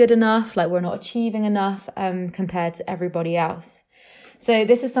we're not good enough, like we're not achieving enough compared to everybody else. So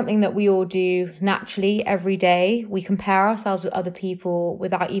this is something that we all do naturally every day. We compare ourselves with other people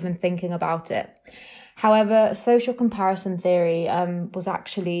without even thinking about it. However, social comparison theory was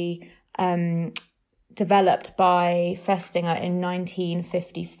actually developed by Festinger in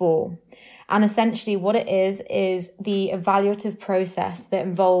 1954. And essentially what it is the evaluative process that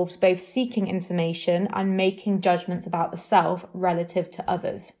involves both seeking information and making judgments about the self relative to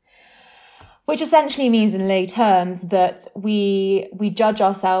others. Which essentially means in lay terms that we judge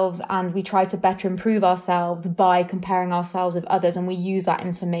ourselves and we try to better improve ourselves by comparing ourselves with others, and we use that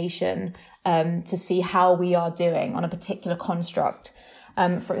information to see how we are doing on a particular construct.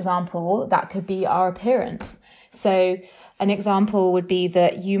 For example, that could be our appearance. So an example would be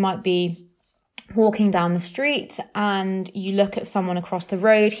that you might be walking down the street and you look at someone across the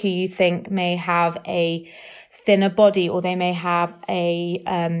road who you think may have a thinner body, or they may have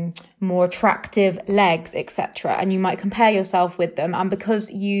a more attractive legs, etc. And you might compare yourself with them. And because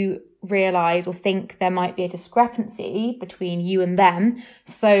you realize or think there might be a discrepancy between you and them,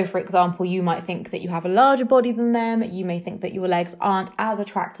 so for example, you might think that you have a larger body than them, you may think that your legs aren't as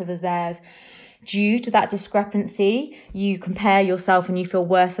attractive as theirs. Due to that discrepancy, you compare yourself and you feel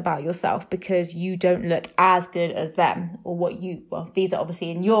worse about yourself because you don't look as good as them, or these are obviously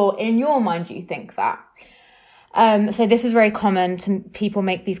in your mind, you think that. So this is very common to people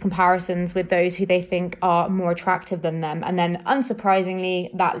make these comparisons with those who they think are more attractive than them. And then unsurprisingly,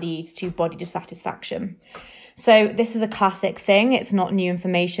 that leads to body dissatisfaction. So this is a classic thing. It's not new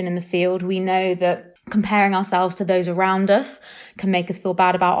information in the field. We know that comparing ourselves to those around us can make us feel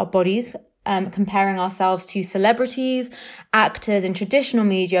bad about our bodies. Comparing ourselves to celebrities, actors in traditional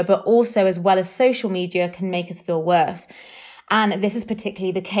media, but also as well as social media, can make us feel worse. And this is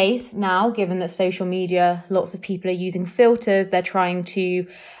particularly the case now, given that social media, lots of people are using filters. They're trying to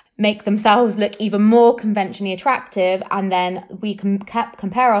make themselves look even more conventionally attractive. And then we can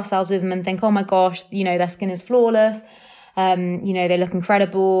compare ourselves with them and think, oh my gosh, their skin is flawless. They look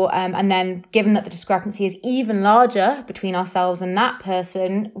incredible. And then given that the discrepancy is even larger between ourselves and that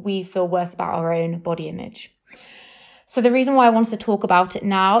person, we feel worse about our own body image. So the reason why I wanted to talk about it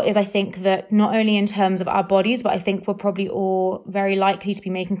now is I think that not only in terms of our bodies, but I think we're probably all very likely to be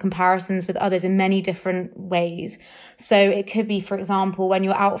making comparisons with others in many different ways. So it could be, for example, when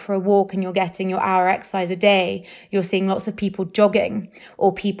you're out for a walk and you're getting your hour exercise a day, you're seeing lots of people jogging,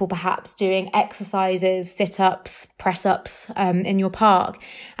 or people perhaps doing exercises, sit-ups, press-ups in your park.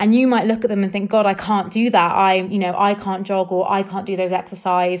 And you might look at them and think, God, I can't do that. I can't jog, or I can't do those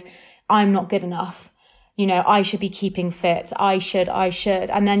exercise. I'm not good enough. I should be keeping fit. I should.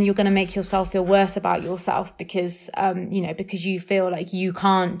 And then you're going to make yourself feel worse about yourself because you feel like you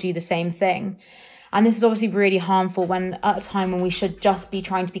can't do the same thing. And this is obviously really harmful when at a time when we should just be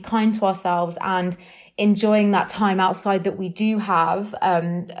trying to be kind to ourselves and enjoying that time outside that we do have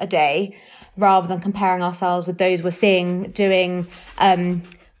a day, rather than comparing ourselves with those we're seeing doing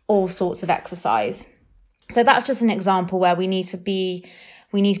all sorts of exercise. So that's just an example where we need to be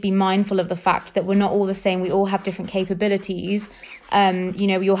mindful of the fact that we're not all the same. We all have different capabilities.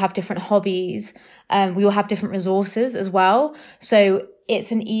 We all have different hobbies. We all have different resources as well. So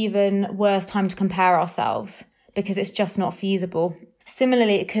it's an even worse time to compare ourselves because it's just not feasible.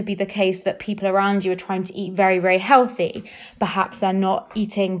 Similarly, it could be the case that people around you are trying to eat very, very healthy. Perhaps they're not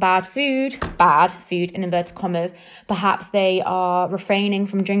eating bad food in inverted commas. Perhaps they are refraining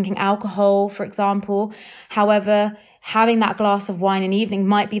from drinking alcohol, for example. However, having that glass of wine in the evening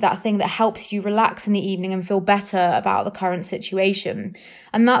might be that thing that helps you relax in the evening and feel better about the current situation.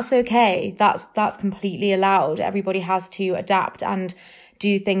 And that's okay. That's completely allowed. Everybody has to adapt and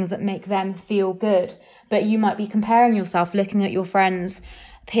do things that make them feel good. But you might be comparing yourself, looking at your friends,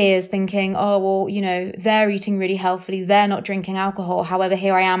 peers, thinking, oh, well, they're eating really healthily. They're not drinking alcohol. However,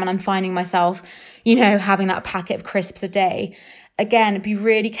 here I am and I'm finding myself, having that packet of crisps a day. Again, be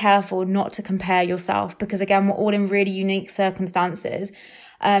really careful not to compare yourself because, again, we're all in really unique circumstances.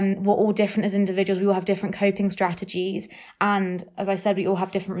 We're all different as individuals. We all have different coping strategies. And as I said, we all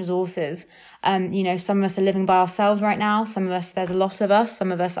have different resources. Some of us are living by ourselves right now. Some of us, there's a lot of us.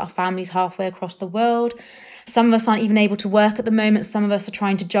 Some of us are families halfway across the world. Some of us aren't even able to work at the moment. Some of us are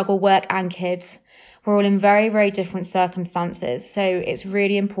trying to juggle work and kids. We're all in very, very different circumstances. So it's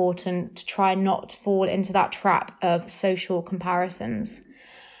really important to try not to fall into that trap of social comparisons.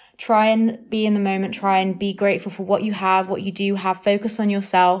 Try and be in the moment. Try and be grateful for what you have, what you do have. Focus on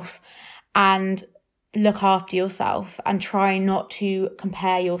yourself and look after yourself and try not to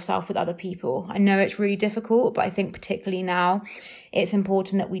compare yourself with other people. I know it's really difficult, but I think particularly now, it's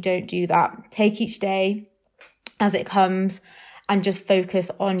important that we don't do that. Take each day as it comes and just focus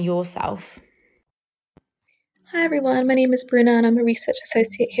on yourself. Hi everyone, my name is Bruna and I'm a research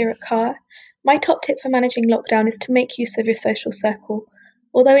associate here at CAR. My top tip for managing lockdown is to make use of your social circle.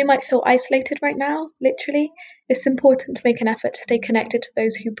 Although we might feel isolated right now, literally, it's important to make an effort to stay connected to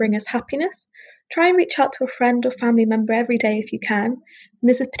those who bring us happiness. Try and reach out to a friend or family member every day if you can, and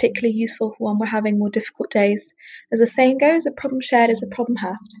this is particularly useful for when we're having more difficult days. As the saying goes, a problem shared is a problem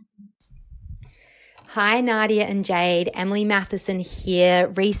halved. Hi, Nadia and Jade. Emily Matheson here,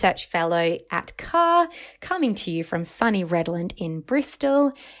 Research Fellow at CAR, coming to you from sunny Redland in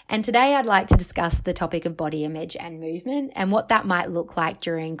Bristol. And today I'd like to discuss the topic of body image and movement and what that might look like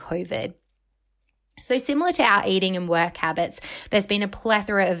during COVID. So similar to our eating and work habits, there's been a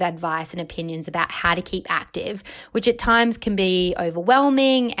plethora of advice and opinions about how to keep active, which at times can be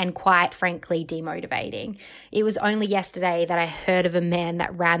overwhelming and quite frankly demotivating. It was only yesterday that I heard of a man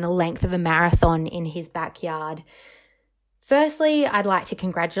that ran the length of a marathon in his backyard. Firstly, I'd like to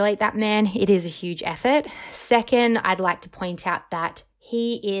congratulate that man. It is a huge effort. Second, I'd like to point out that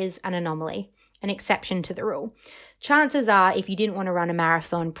he is an anomaly, an exception to the rule. Chances are, if you didn't want to run a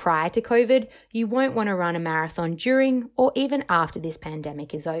marathon prior to COVID, you won't want to run a marathon during or even after this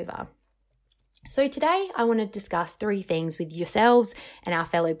pandemic is over. So today, I want to discuss 3 things with yourselves and our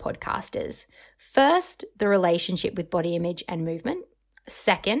fellow podcasters. First, the relationship with body image and movement.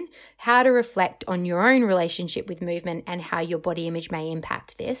 Second, how to reflect on your own relationship with movement and how your body image may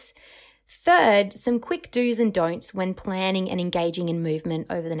impact this. Third, some quick do's and don'ts when planning and engaging in movement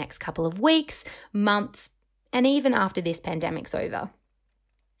over the next couple of weeks, months, and even after this pandemic's over.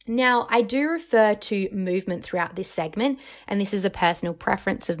 Now, I do refer to movement throughout this segment, and this is a personal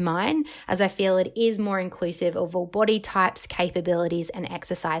preference of mine, as I feel it is more inclusive of all body types, capabilities, and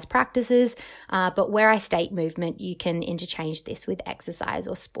exercise practices. But where I state movement, you can interchange this with exercise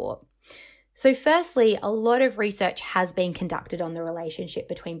or sport. So firstly, a lot of research has been conducted on the relationship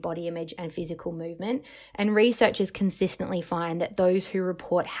between body image and physical movement, and researchers consistently find that those who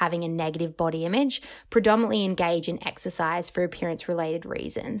report having a negative body image predominantly engage in exercise for appearance-related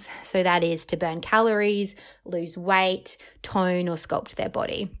reasons. So that is to burn calories, lose weight, tone, or sculpt their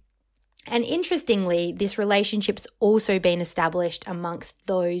body. And interestingly, this relationship's also been established amongst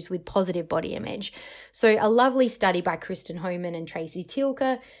those with positive body image. So a lovely study by Kristen Homan and Tracy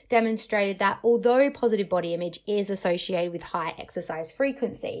Tilker demonstrated that although positive body image is associated with high exercise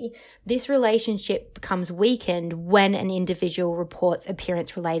frequency, this relationship becomes weakened when an individual reports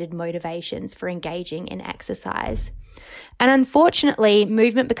appearance-related motivations for engaging in exercise. And unfortunately,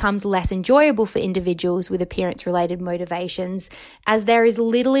 movement becomes less enjoyable for individuals with appearance-related motivations as there is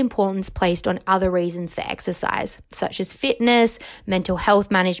little importance placed on other reasons for exercise, such as fitness, mental health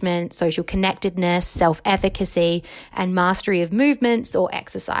management, social connectedness, self-efficacy, and mastery of movements or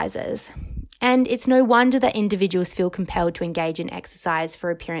exercises. And it's no wonder that individuals feel compelled to engage in exercise for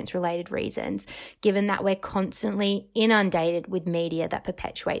appearance-related reasons, given that we're constantly inundated with media that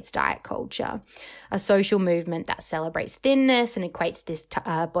perpetuates diet culture, a social movement that celebrates thinness and equates this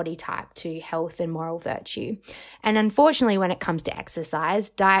body type to health and moral virtue. And unfortunately, when it comes to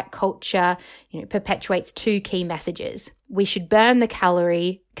exercise, diet culture, perpetuates 2 key messages. We should burn the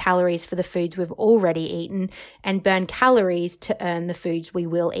calories for the foods we've already eaten and burn calories to earn the foods we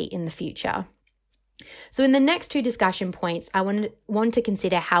will eat in the future. So in the next 2 discussion points, I want to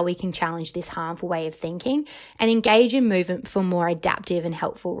consider how we can challenge this harmful way of thinking and engage in movement for more adaptive and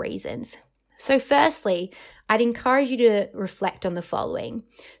helpful reasons. So firstly, I'd encourage you to reflect on the following.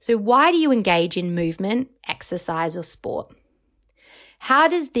 So why do you engage in movement, exercise, or sport? How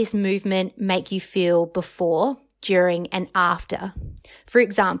does this movement make you feel before, during, and after? For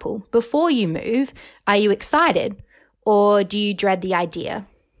example, before you move, are you excited or do you dread the idea?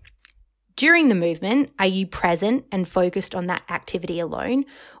 During the movement, are you present and focused on that activity alone,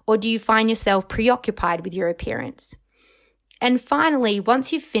 or do you find yourself preoccupied with your appearance? And finally,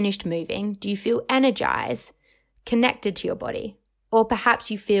 once you've finished moving, do you feel energized, connected to your body, or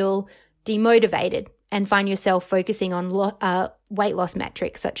perhaps you feel demotivated and find yourself focusing on weight loss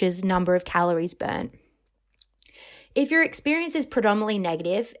metrics such as number of calories burnt? If your experience is predominantly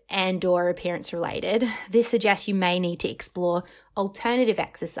negative and or appearance related, this suggests you may need to explore alternative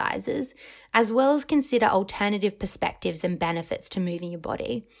exercises, as well as consider alternative perspectives and benefits to moving your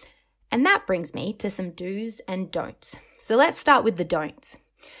body. And that brings me to some do's and don'ts. So let's start with the don'ts.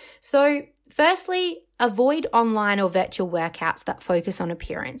 So firstly, avoid online or virtual workouts that focus on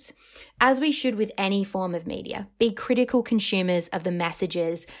appearance. As we should with any form of media, be critical consumers of the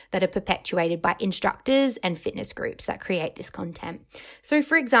messages that are perpetuated by instructors and fitness groups that create this content. So,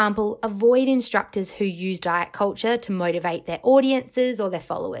 for example, avoid instructors who use diet culture to motivate their audiences or their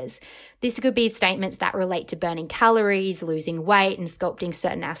followers. This could be statements that relate to burning calories, losing weight, and sculpting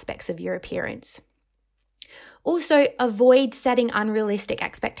certain aspects of your appearance. Also, avoid setting unrealistic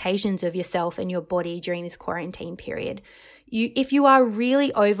expectations of yourself and your body during this quarantine period. If you are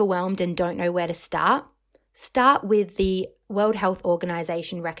really overwhelmed and don't know where to start with the World Health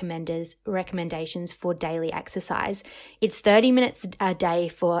Organization recommendations for daily exercise. It's 30 minutes a day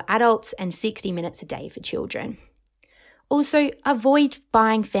for adults and 60 minutes a day for children. Also, avoid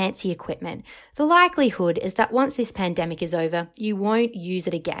buying fancy equipment. The likelihood is that once this pandemic is over, you won't use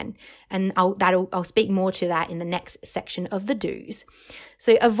it again. And I'll speak more to that in the next section of the do's.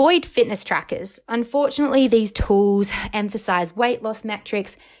 So avoid fitness trackers. Unfortunately, these tools emphasize weight loss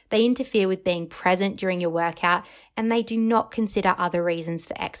metrics. They interfere with being present during your workout, and they do not consider other reasons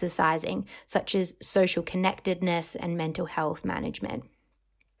for exercising, such as social connectedness and mental health management.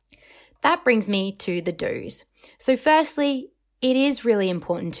 That brings me to the do's. So firstly, it is really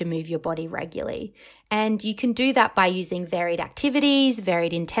important to move your body regularly, and you can do that by using varied activities,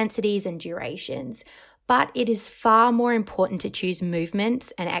 varied intensities and durations. But it is far more important to choose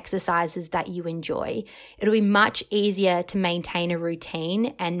movements and exercises that you enjoy. It'll be much easier to maintain a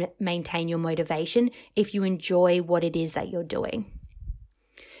routine and maintain your motivation if you enjoy what it is that you're doing.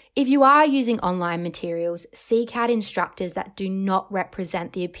 If you are using online materials, seek out instructors that do not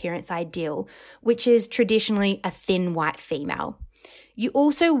represent the appearance ideal, which is traditionally a thin white female. You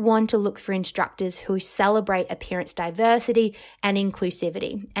also want to look for instructors who celebrate appearance diversity and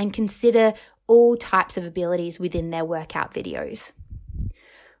inclusivity and consider all types of abilities within their workout videos.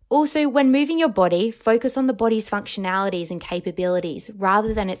 Also, when moving your body, focus on the body's functionalities and capabilities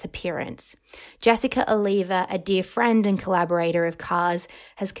rather than its appearance. Jessica Oliva, a dear friend and collaborator of CARS,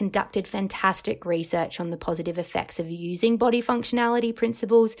 has conducted fantastic research on the positive effects of using body functionality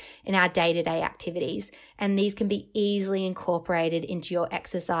principles in our day-to-day activities, and these can be easily incorporated into your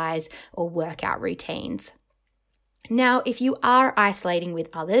exercise or workout routines. Now, if you are isolating with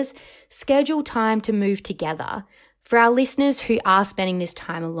others, schedule time to move together. For our listeners who are spending this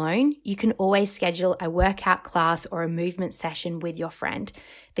time alone, you can always schedule a workout class or a movement session with your friend.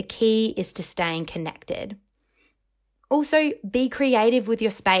 The key is to staying connected. Also, be creative with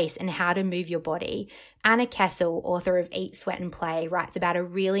your space and how to move your body. Anna Kessel, author of Eat, Sweat and Play, writes about a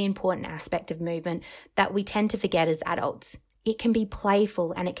really important aspect of movement that we tend to forget as adults. It can be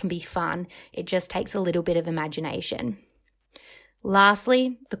playful and it can be fun. It just takes a little bit of imagination.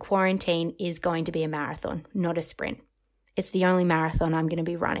 Lastly, the quarantine is going to be a marathon, not a sprint. It's the only marathon I'm going to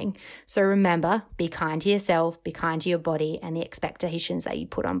be running. So remember, be kind to yourself, be kind to your body and the expectations that you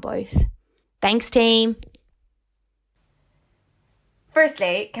put on both. Thanks, team.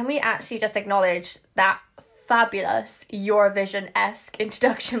 Firstly, can we actually just acknowledge that fabulous Eurovision-esque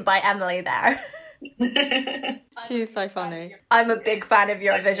introduction by Emily there? She's so funny. I'm a big fan of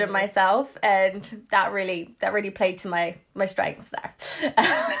Eurovision myself, and that really played to my strengths there.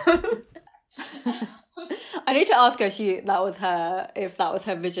 I need to ask her if that was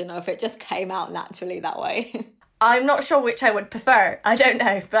her vision or if it just came out naturally that way. I'm not sure which I would prefer. I don't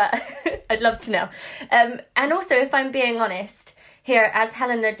know, but I'd love to know. And also, if I'm being honest, here, as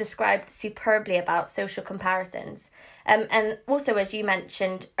Helena described superbly about social comparisons, and also, as you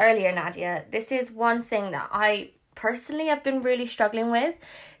mentioned earlier, Nadia, this is one thing that I personally have been really struggling with,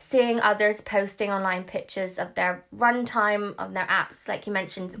 seeing others posting online pictures of their run time, of their apps, like you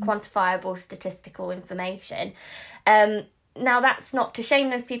mentioned, quantifiable statistical information. Now, that's not to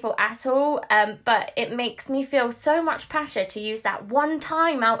shame those people at all, but it makes me feel so much pressure to use that one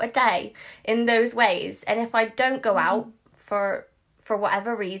time out a day in those ways. And if I don't go out for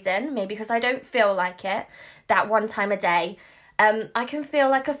whatever reason, maybe because I don't feel like it, that one time a day, I can feel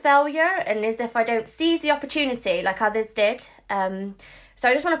like a failure and as if I don't seize the opportunity like others did. So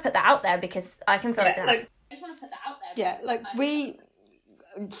I just want to put that out there because I can feel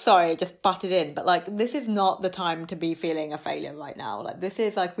sorry, just butted in, but like this is not the time to be feeling a failure right now. Like this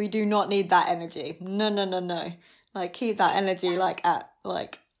is like, we do not need that energy. No. Like keep that energy like at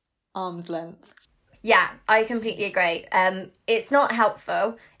like arm's length. Yeah, I completely agree. It's not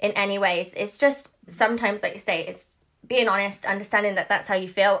helpful in any ways. It's just sometimes, like you say, it's being honest, understanding that that's how you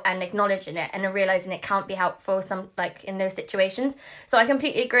feel and acknowledging it and realising it can't be helpful in those situations. So I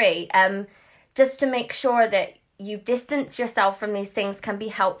completely agree. Just to make sure that you distance yourself from these things can be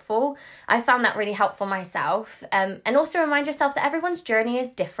helpful. I found that really helpful myself. And also remind yourself that everyone's journey is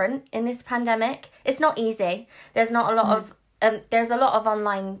different in this pandemic. It's not easy. There's not a lot of there's a lot of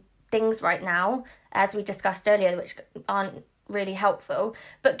online things right now, as we discussed earlier, which aren't really helpful.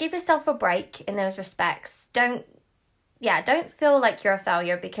 But give yourself a break in those respects. Don't feel like you're a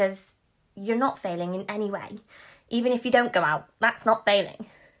failure, because you're not failing in any way. Even if you don't go out, that's not failing.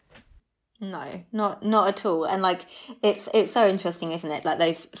 No, not at all. And like, it's so interesting, isn't it? Like,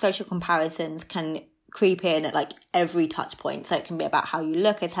 those social comparisons can creep in at like every touch point. So it can be about how you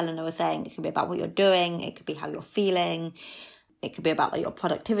look, as Helena was saying. It can be about what you're doing. It could be how you're feeling. It could be about like your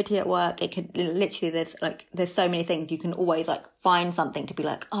productivity at work. It could literally, there's so many things. You can always like find something to be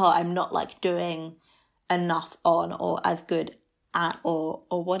like, oh, I'm not like doing enough on, or as good at, or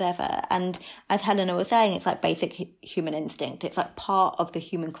whatever. And as Helena was saying, it's like basic human instinct. It's like part of the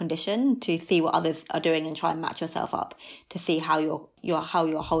human condition to see what others are doing and try and match yourself up to see how you're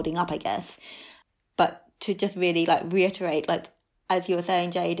holding up, I guess. But to just really like reiterate, like as you were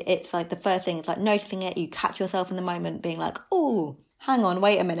saying, Jade, it's like the first thing is like noticing it. You catch yourself in the moment being like, oh, hang on,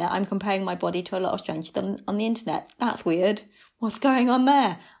 wait a minute, I'm comparing my body to a lot of strangers on the internet. That's weird. What's going on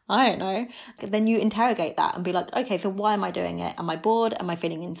there? I don't know. Then you interrogate that and be like, okay, so why am I doing it? Am I bored? Am I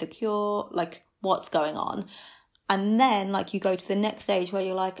feeling insecure? Like, what's going on? And then like you go to the next stage where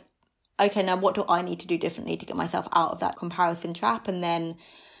you're like, okay, now what do I need to do differently to get myself out of that comparison trap? And then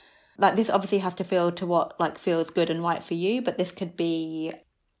like, this obviously has to feel to what like feels good and right for you, but this could be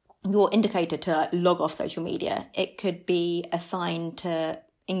your indicator to like, log off social media. It could be a sign to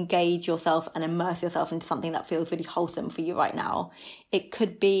engage yourself and immerse yourself into something that feels really wholesome for you right now. It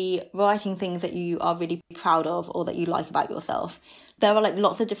could be writing things that you are really proud of or that you like about yourself. There are like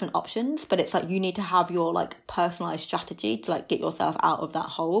lots of different options, but it's like you need to have your like personalized strategy to like get yourself out of that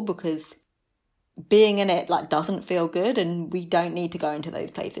hole, because being in it like doesn't feel good, and we don't need to go into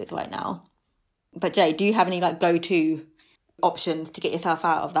those places right now. But Jay, do you have any like go-to options to get yourself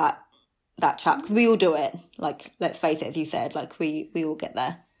out of that trap? Because we all do it. Like, let's face it, as you said, like we all get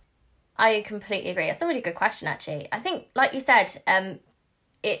there. I completely agree. It's a really good question, actually. I think, like you said,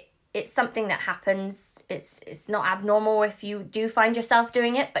 it's something that happens. It's not abnormal if you do find yourself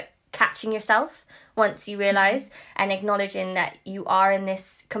doing it, but catching yourself once you realise and acknowledging that you are in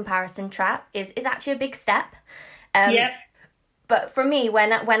this comparison trap is actually a big step. Yep. But for me,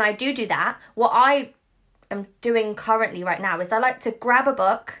 when I do that, what I am doing currently right now is I like to grab a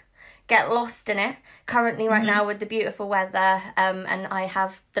book, get lost in it. Currently right now with the beautiful weather, and I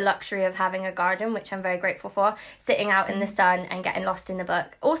have the luxury of having a garden, which I'm very grateful for, sitting out in the sun and getting lost in the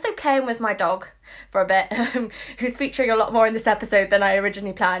book. Also playing with my dog for a bit, who's featuring a lot more in this episode than I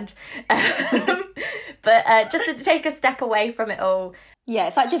originally planned. But just to take a step away from it all. Yeah,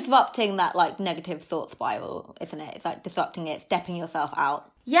 it's like disrupting that like negative thought spiral, isn't it? It's like disrupting it, stepping yourself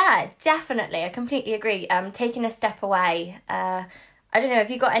out. Yeah, definitely. I completely agree. Taking a step away. I don't know,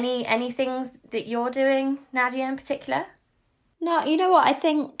 have you got any things that you're doing, Nadia, in particular? No, you know what? I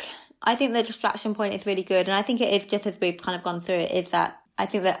think the distraction point is really good. And I think it is, just as we've kind of gone through it, is that I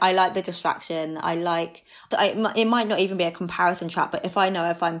think that I like the distraction. It might not even be a comparison trap, but if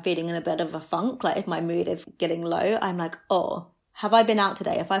I'm feeling in a bit of a funk, like if my mood is getting low, I'm like, oh, have I been out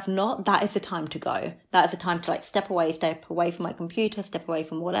today? If I've not, that is the time to go. That is the time to like step away from my computer, step away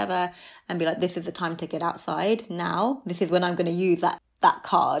from whatever, and be like, this is the time to get outside now. This is when I'm going to use that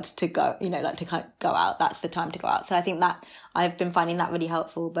card to go, like to kind of go out. That's the time to go out. So I think that I've been finding that really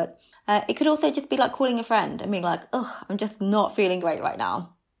helpful. But it could also just be like calling a friend and being like, ugh, I'm just not feeling great right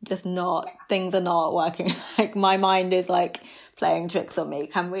now. Just not, things are not working. Like my mind is like playing tricks on me.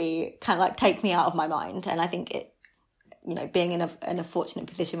 Can like take me out of my mind? And I think it, being in a fortunate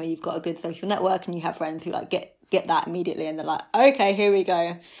position where you've got a good social network and you have friends who like get that immediately, and they're like, okay, here we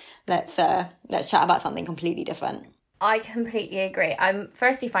go. Let's chat about something completely different. I completely agree. I'm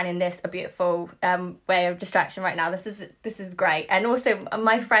firstly finding this a beautiful way of distraction right now. This is great. And also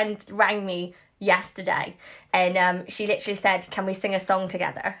my friend rang me yesterday, and she literally said, can we sing a song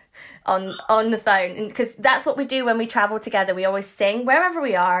together on the phone? Because that's what we do when we travel together. We always sing wherever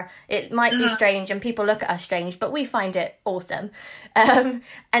we are. It might be strange and people look at us strange, but we find it awesome. And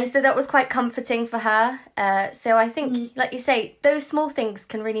so that was quite comforting for her. So I think, like you say, those small things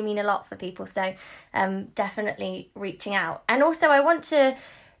can really mean a lot for people. So definitely reaching out. And also I want to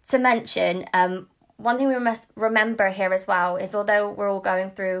mention one thing we must remember here as well is, although we're all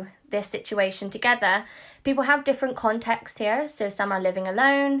going through this situation together, people have different contexts here. So some are living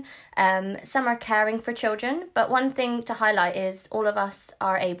alone, some are caring for children. But one thing to highlight is all of us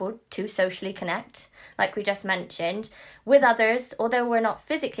are able to socially connect, like we just mentioned, with others. Although we're not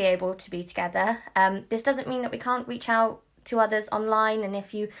physically able to be together, this doesn't mean that we can't reach out to others online. And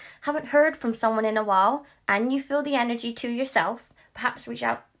if you haven't heard from someone in a while and you feel the energy to yourself, perhaps reach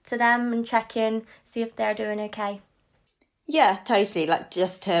out to them and check in, see if they're doing okay. Yeah, totally. Like,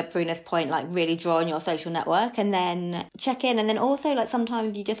 just to Bruna's point, like really draw on your social network and then check in. And then also, like,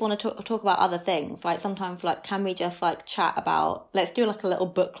 sometimes you just want to talk about other things. Like, sometimes, like, can we just like chat about, let's do like a little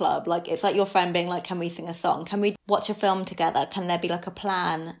book club. Like, it's like your friend being like, can we sing a song? Can we watch a film together? Can there be like a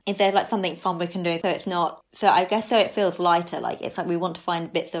plan? Is there like something fun we can do? So it's not, so I guess so it feels lighter. Like, it's like we want to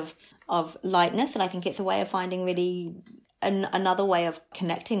find bits of lightness. And I think it's a way of finding really another way of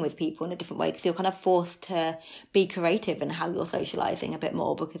connecting with people in a different way, because you're kind of forced to be creative in how you're socializing a bit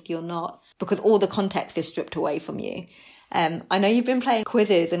more, because all the context is stripped away from you. I know you've been playing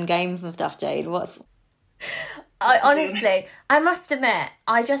quizzes and games and stuff, Jade. Honestly, I must admit,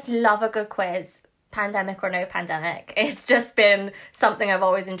 I just love a good quiz. Pandemic or no pandemic, it's just been something I've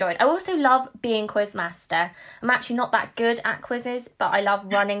always enjoyed. I also love being quizmaster. I'm actually not that good at quizzes, but I love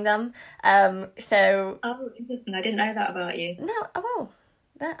running them. So interesting. I didn't know that about you.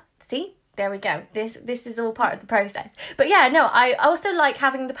 No, see, there we go. This is all part of the process. But yeah, no, I also like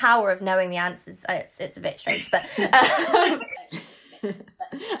having the power of knowing the answers. It's a bit strange, but I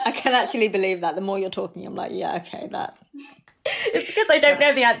can actually believe that. The more you're talking, I'm like, yeah, okay, that. It's because I don't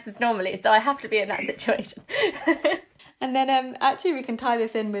know the answers normally, so I have to be in that situation. And then actually we can tie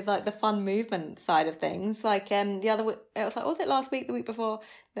this in with like the fun movement side of things. Like the other week, was it last week, the week before,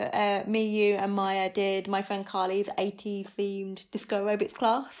 that me, you and Maya did my friend Carly's 80s themed disco aerobics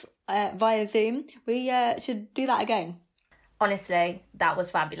class via Zoom. We should do that again. Honestly, that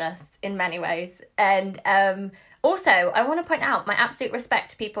was fabulous in many ways. And also, I want to point out my absolute respect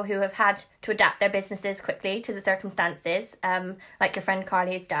to people who have had to adapt their businesses quickly to the circumstances, like your friend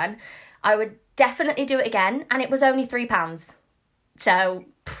Carly has done. I would definitely do it again, and it was only £3. So,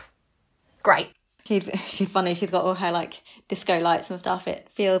 great. She's funny. She's got all her like disco lights and stuff. It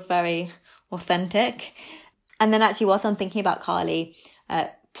feels very authentic. And then actually, whilst I'm thinking about Carly,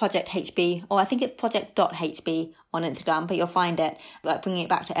 Project HB, or I think it's project.hb on Instagram, but you'll find it, like bringing it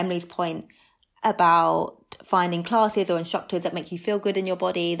back to Emily's point about finding classes or instructors that make you feel good in your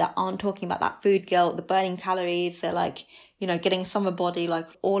body, that aren't talking about that food guilt, the burning calories, the like, you know, getting summer body, like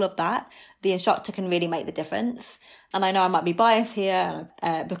all of that. The instructor can really make the difference. And I know I might be biased here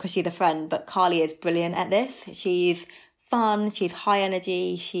because she's a friend, but Carly is brilliant at this. She's fun, she's high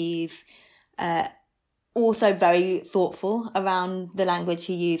energy, she's also very thoughtful around the language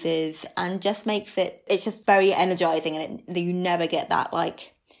she uses, and just makes it's just very energizing, and you never get that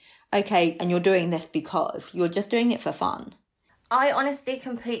like, okay, and you're doing this because you're just doing it for fun. I honestly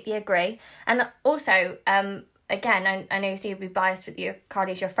completely agree. And also, again, I know you say you'd be biased with you,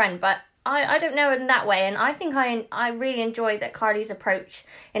 Carly's your friend, but I don't know in that way. And I think I really enjoy that Carly's approach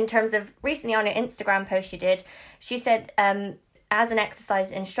in terms of, recently on an Instagram post she said, as an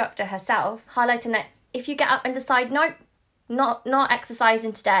exercise instructor herself, highlighting that if you get up and decide, nope, not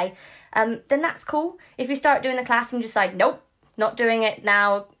exercising today, then that's cool. If you start doing the class and decide, nope, not doing it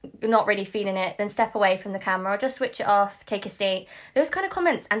now, you're not really feeling it, then step away from the camera or just switch it off, take a seat. Those kind of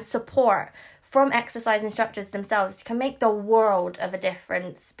comments and support from exercise instructors themselves can make the world of a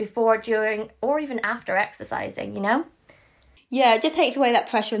difference before, during, or even after exercising, you know? Yeah, it just takes away that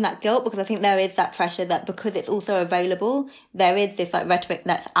pressure and that guilt, because I think there is that pressure that because it's also available, there is this like rhetoric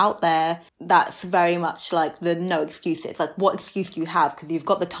that's out there that's very much like the no excuses. Like, what excuse do you have? Because you've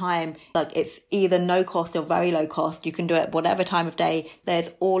got the time, like it's either no cost or very low cost. You can do it whatever time of day. There's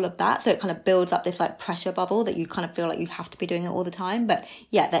all of that. So it kind of builds up this like pressure bubble that you kind of feel like you have to be doing it all the time. But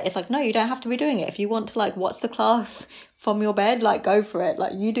yeah, that it's like, no, you don't have to be doing it. If you want to like watch the class from your bed, like go for it,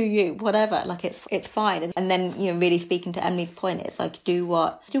 like you do you, whatever, like it's fine. And then, you know, really speaking to Emily's point, it's like do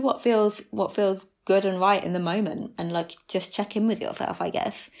what feels good and right in the moment, and like just check in with yourself, I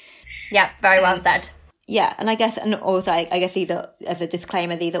guess. Yeah, very well said. Yeah, and I guess, and also I guess these are, as a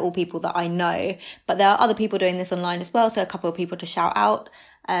disclaimer, these are all people that I know, but there are other people doing this online as well, so a couple of people to shout out.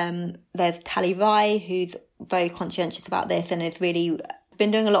 There's Tally Rye, who's very conscientious about this and has really been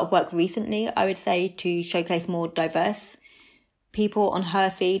doing a lot of work recently, I would say, to showcase more diverse people on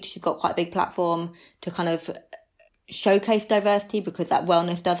her feed. She's got quite a big platform to kind of showcase diversity, because that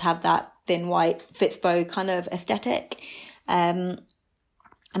wellness does have that thin white Fitspo kind of aesthetic. And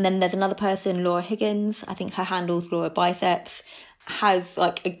then there's another person, Laura Higgins. I think her handle's Laura Biceps. has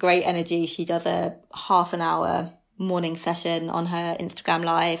like a great energy. She does a half an hour morning session on her Instagram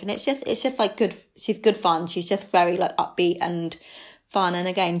live, and it's just like good. She's good fun. She's just very like upbeat and fun. And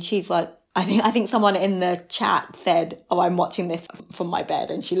again, she's like, I think someone in the chat said, "Oh, I'm watching this from my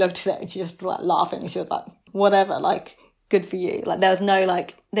bed," and she looked at it and she just like laughing. She was like, "Whatever, like good for you." Like there's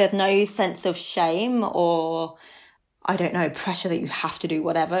no sense of shame or I don't know pressure that you have to do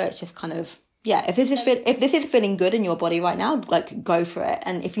whatever. It's just kind of, yeah, if this is feeling good in your body right now, like go for it.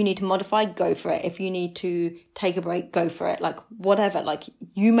 And if you need to modify, go for it. If you need to take a break, go for it. Like whatever, like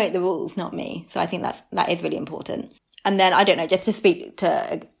you make the rules, not me. So I think that is really important. And then I don't know, just to speak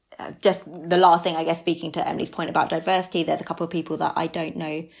to just the last thing, I guess, speaking to Emily's point about diversity, there's a couple of people that I don't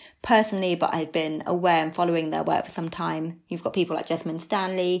know personally, but I've been aware and following their work for some time. You've got people like Jessamine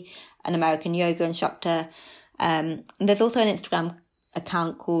Stanley, an American yoga instructor. There's also an Instagram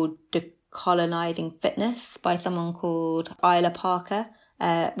account called Decolonizing Fitness by someone called Isla Parker,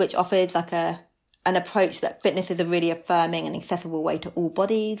 which offers like an approach that fitness is a really affirming and accessible way to all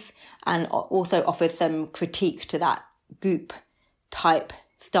bodies, and also offers some critique to that goop type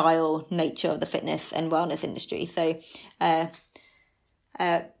style nature of the fitness and wellness industry. So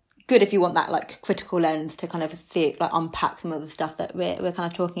good if you want that like critical lens to kind of see, like unpack some of the stuff that we're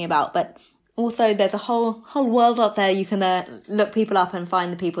kind of talking about. But also there's a whole world out there. You can look people up and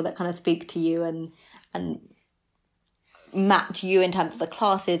find the people that kind of speak to you and match you in terms of the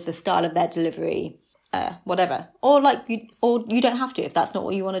classes, the style of their delivery, whatever. Or you don't have to. If that's not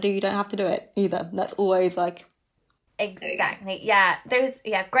what you want to do, you don't have to do it either. That's always like... Exactly. Yeah.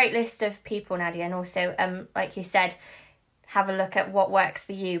 Great list of people, Nadia. And also, like you said, have a look at what works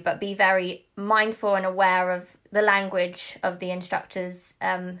for you, but be very mindful and aware of the language of the instructors,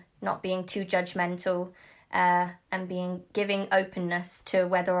 not being too judgmental, and giving openness to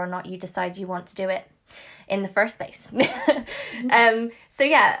whether or not you decide you want to do it in the first place. So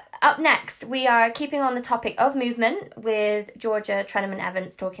yeah, up next, we are keeping on the topic of movement with Georgia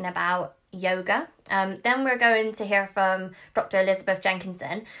Treneman-Evans talking about yoga. Then we're going to hear from Dr. Elizabeth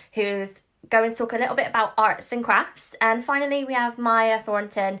Jenkinson, who's going to talk a little bit about arts and crafts. And finally, we have Maya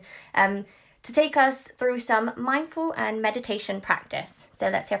Thornton to take us through some mindful and meditation practice. So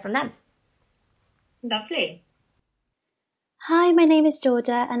let's hear from them. Lovely. Hi, my name is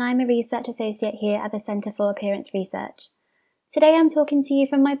Georgia and I'm a research associate here at the Centre for Appearance Research. Today I'm talking to you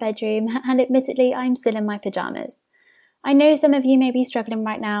from my bedroom, and admittedly I'm still in my pyjamas. I know some of you may be struggling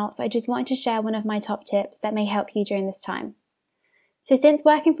right now, so I just wanted to share one of my top tips that may help you during this time. So since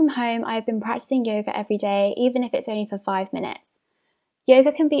working from home, I have been practicing yoga every day, even if it's only for 5 minutes.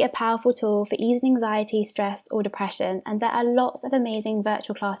 Yoga can be a powerful tool for easing anxiety, stress, or depression, and there are lots of amazing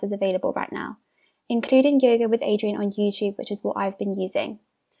virtual classes available right now, including Yoga with Adriene on YouTube, which is what I've been using.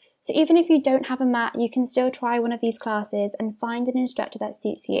 So even if you don't have a mat, you can still try one of these classes and find an instructor that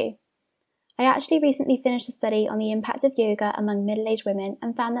suits you. I actually recently finished a study on the impact of yoga among middle-aged women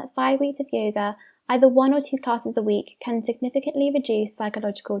and found that 5 weeks of yoga, either 1 or 2 classes a week, can significantly reduce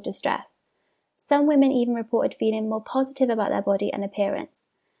psychological distress. Some women even reported feeling more positive about their body and appearance.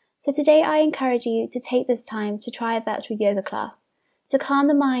 So today I encourage you to take this time to try a virtual yoga class, to calm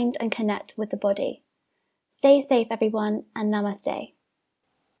the mind and connect with the body. Stay safe, everyone, and namaste.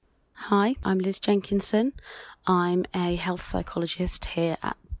 Hi, I'm Liz Jenkinson. I'm a health psychologist here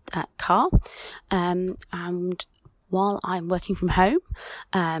at CAR, and while I'm working from home,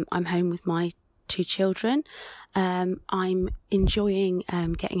 I'm home with my 2 children. I'm enjoying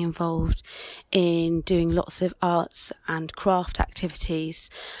getting involved in doing lots of arts and craft activities,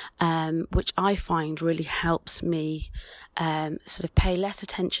 which I find really helps me sort of pay less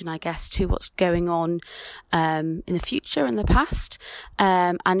attention, I guess, to what's going on in the future and the past,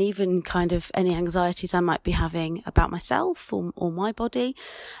 and even kind of any anxieties I might be having about myself or my body,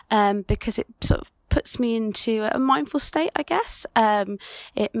 because it sort of puts me into a mindful state, I guess.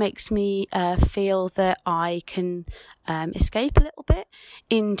 It makes me feel that I can escape a little bit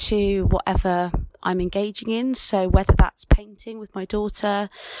into whatever I'm engaging in. So whether that's painting with my daughter,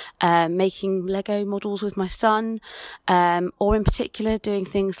 making Lego models with my son, or in particular doing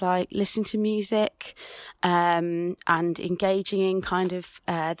things like listening to music, and engaging in kind of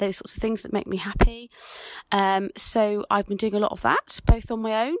those sorts of things that make me happy. So I've been doing a lot of that, both on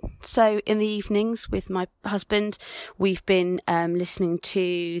my own. So in the evenings with my husband, we've been listening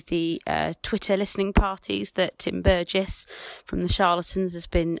to the Twitter listening parties that Tim Burgess from the Charlatans has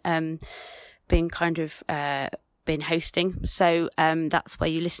been hosting. So that's where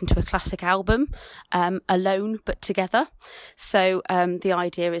you listen to a classic album alone but together. So the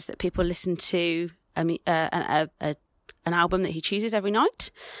idea is that people listen to a an album that he chooses every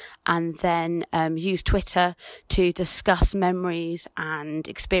night, and then use Twitter to discuss memories and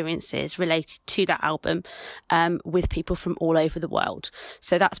experiences related to that album with people from all over the world.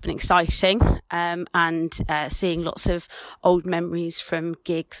 So that's been exciting, and seeing lots of old memories from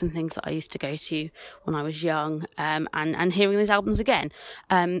gigs and things that I used to go to when I was young, and hearing those albums again.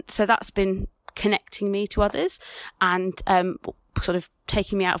 So that's been connecting me to others and sort of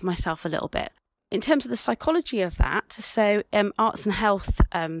taking me out of myself a little bit. In terms of the psychology of that, so arts and health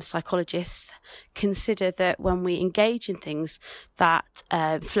psychologists consider that when we engage in things that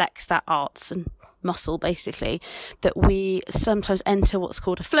flex that arts and muscle, basically, that we sometimes enter what's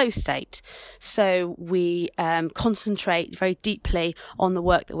called a flow state. So we concentrate very deeply on the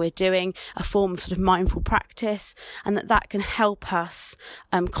work that we're doing, a form of sort of mindful practice, and that can help us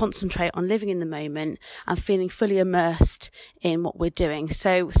concentrate on living in the moment and feeling fully immersed in what we're doing.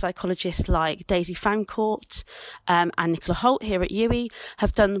 So psychologists like Daisy Fancourt and Nicola Holt here at UWE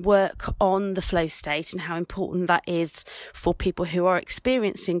have done work on the flow state and how important that is for people who are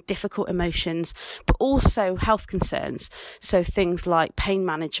experiencing difficult emotions, but also health concerns. So things like pain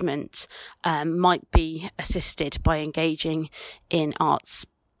management might be assisted by engaging in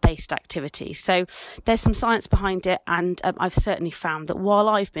arts-based activities. So there's some science behind it, and I've certainly found that while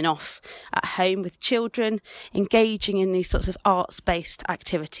I've been off at home with children, engaging in these sorts of arts-based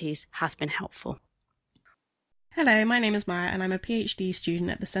activities has been helpful. Hello, my name is Maya and I'm a PhD student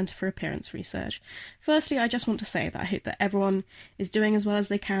at the Centre for Appearance Research. Firstly, I just want to say that I hope that everyone is doing as well as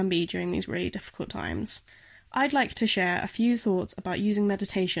they can be during these really difficult times. I'd like to share a few thoughts about using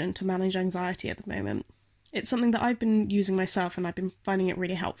meditation to manage anxiety at the moment. It's something that I've been using myself and I've been finding it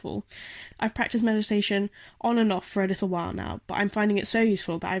really helpful. I've practiced meditation on and off for a little while now, but I'm finding it so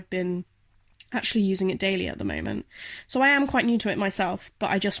useful that I've been actually using it daily at the moment. So I am quite new to it myself, but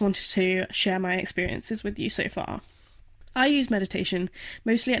I just wanted to share my experiences with you so far. I use meditation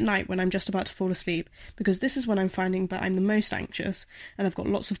mostly at night when I'm just about to fall asleep, because this is when I'm finding that I'm the most anxious and I've got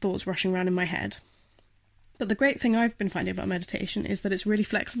lots of thoughts rushing around in my head. But the great thing I've been finding about meditation is that it's really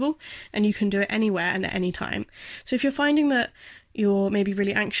flexible and you can do it anywhere and at any time. So if you're finding that you're maybe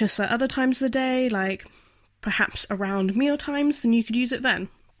really anxious at other times of the day, like perhaps around meal times, then you could use it then.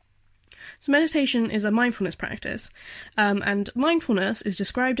 So meditation is a mindfulness practice, and mindfulness is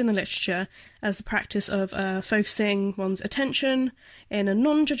described in the literature as the practice of focusing one's attention in a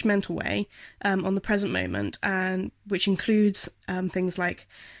non-judgmental way on the present moment, and which includes things like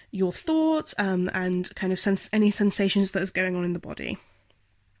your thoughts and kind of any sensations that is going on in the body.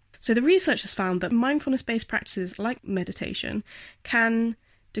 So the research has found that mindfulness-based practices like meditation can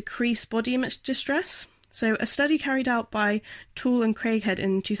decrease body image distress. So a study carried out by Toole and Craighead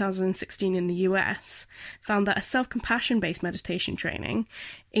in 2016 in the US found that a self-compassion-based meditation training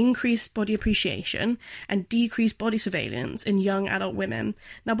increased body appreciation and decreased body surveillance in young adult women.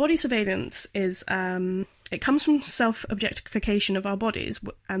 Now, body surveillance is it comes from self-objectification of our bodies,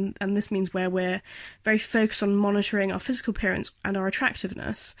 and this means where we're very focused on monitoring our physical appearance and our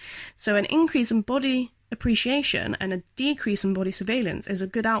attractiveness. So an increase in body appreciation and a decrease in body surveillance is a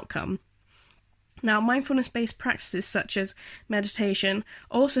good outcome. Now, mindfulness-based practices such as meditation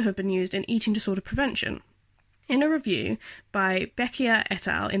also have been used in eating disorder prevention. In a review by Becchia et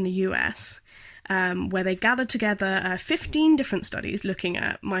al. In the US, where they gathered together 15 different studies looking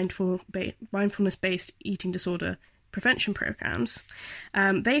at mindfulness-based eating disorder prevention programs,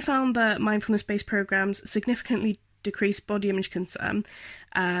 they found that mindfulness-based programs significantly decreased body image concern.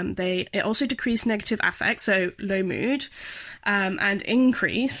 It also decreased negative affect, so low mood, and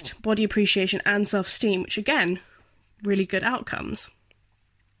increased body appreciation and self-esteem, which again, really good outcomes.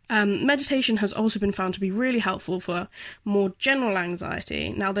 Meditation has also been found to be really helpful for more general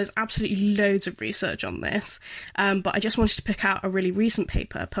anxiety. Now, there's absolutely loads of research on this, but I just wanted to pick out a really recent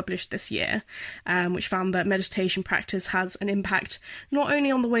paper published this year, which found that meditation practice has an impact not only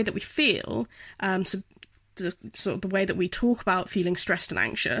on the way that we feel, the way that we talk about feeling stressed and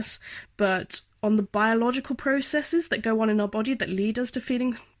anxious, but on the biological processes that go on in our body that lead us to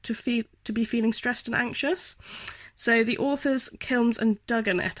be feeling stressed and anxious. So the authors Kilmes and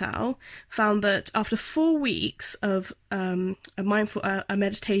Duggan et al. Found that after 4 weeks of a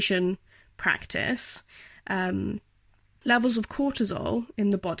meditation practice, levels of cortisol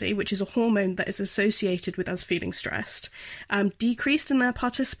in the body, which is a hormone that is associated with us feeling stressed, decreased in their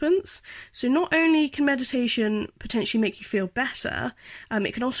participants. So not only can meditation potentially make you feel better,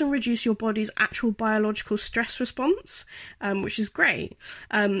 it can also reduce your body's actual biological stress response, which is great.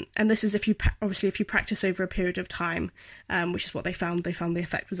 And this is if you practice over a period of time, which is what they found. They found the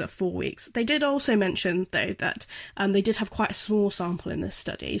effect was at 4 weeks. They did also mention, though, that they did have quite a small sample in this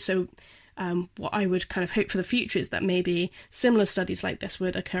study. So what I would kind of hope for the future is that maybe similar studies like this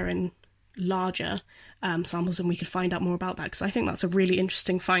would occur in larger samples, and we could find out more about that, because I think that's a really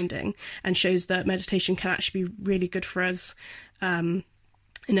interesting finding and shows that meditation can actually be really good for us in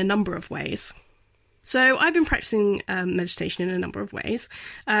a number of ways. So I've been practicing meditation in a number of ways.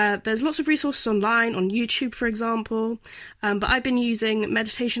 There's lots of resources online, on YouTube, for example, but I've been using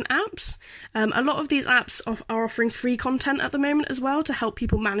meditation apps. A lot of these apps are offering free content at the moment as well to help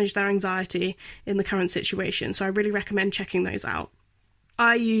people manage their anxiety in the current situation, so I really recommend checking those out.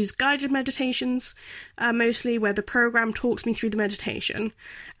 I use guided meditations mostly, where the program talks me through the meditation,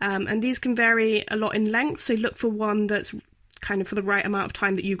 and these can vary a lot in length, so look for one that's kind of for the right amount of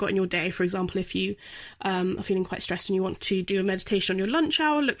time that you've got in your day. For example, if you are feeling quite stressed and you want to do a meditation on your lunch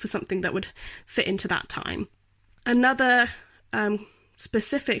hour, look for something that would fit into that time. Another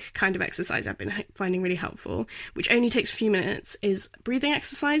specific kind of exercise I've been finding really helpful, which only takes a few minutes, is breathing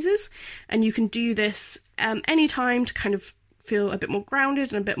exercises, and you can do this any time to kind of feel a bit more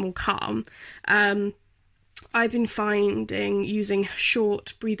grounded and a bit more calm. I've been finding using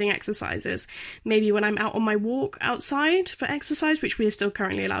short breathing exercises, maybe when I'm out on my walk outside for exercise, which we are still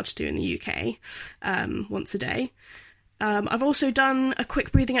currently allowed to do in the UK, once a day. I've also done a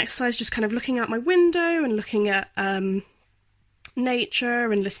quick breathing exercise, just kind of looking out my window and looking at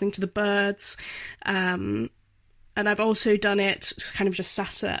nature and listening to the birds. And I've also done it kind of just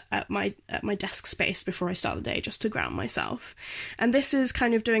sat at my desk space before I start the day, just to ground myself. And this is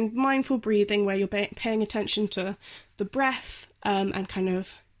kind of doing mindful breathing, where you're paying attention to the breath and kind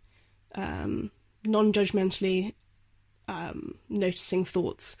of non-judgmentally noticing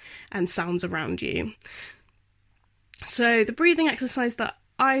thoughts and sounds around you. So the breathing exercise that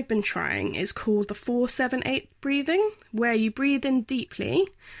I've been trying is called the 4-7-8 breathing, where you breathe in deeply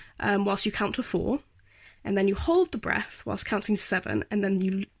whilst you count to 4. And then you hold the breath whilst counting to 7, and then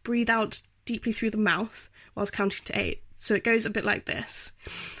you breathe out deeply through the mouth whilst counting to 8. So it goes a bit like this.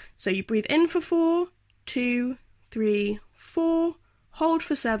 So you breathe in for 4, 2, 3, 4, hold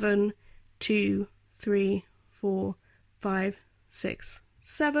for 7, 2, 3, 4, 5, 6,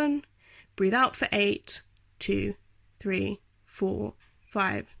 7, breathe out for 8, 2, 3, 4,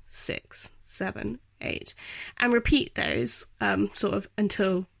 5, 6, 7, 8, and repeat those sort of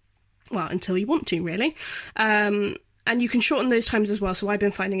until you want to, really. And you can shorten those times as well. So I've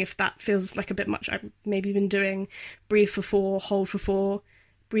been finding, if that feels like a bit much, I've maybe been doing breathe for 4, hold for 4,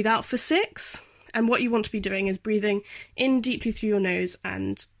 breathe out for 6. And what you want to be doing is breathing in deeply through your nose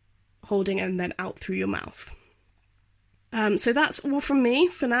and holding, and then out through your mouth. So that's all from me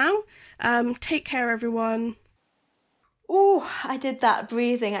for now. Take care, everyone. Oh, I did that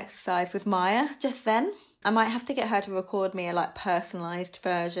breathing exercise with Maya just then. I might have to get her to record me a personalised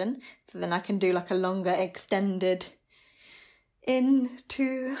version, so then I can do a longer extended 1,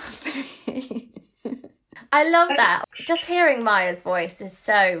 2, 3. I love that. Just hearing Maya's voice is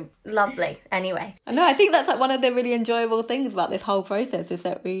so lovely. Anyway, I know. I think that's one of the really enjoyable things about this whole process, is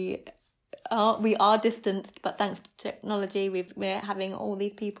that we are distanced, but thanks to technology, we're having all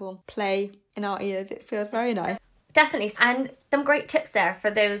these people play in our ears. It feels very nice. Definitely, and some great tips there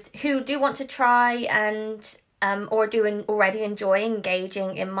for those who do want to try and or do already enjoy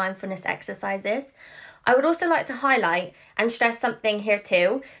engaging in mindfulness exercises. I would also like to highlight and stress something here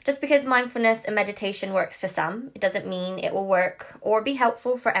too. Just because mindfulness and meditation works for some, it doesn't mean it will work or be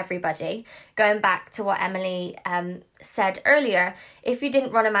helpful for everybody. Going back to what Emily said earlier, if you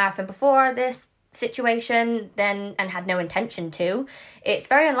didn't run a marathon before this situation and had no intention to, it's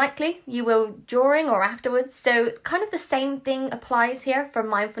very unlikely you will during or afterwards. So kind of the same thing applies here for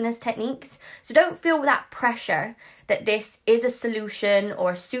mindfulness techniques. So don't feel that pressure that this is a solution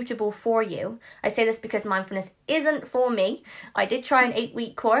or suitable for you. I say this because mindfulness isn't for me. I did try an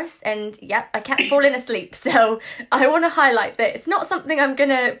 8-week course and I kept falling asleep. So I want to highlight that it's not something I'm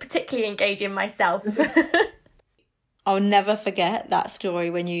going to particularly engage in myself. I'll never forget that story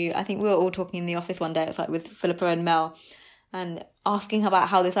when I think we were all talking in the office one day, it's with Philippa and Mel, and asking about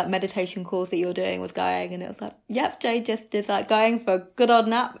how this meditation course that you're doing was going, and it was yep, Jay just is going for a good old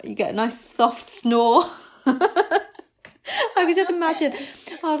nap, you get a nice soft snore. I could just imagine.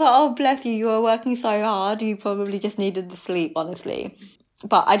 I was oh bless you, you were working so hard, you probably just needed the sleep, honestly.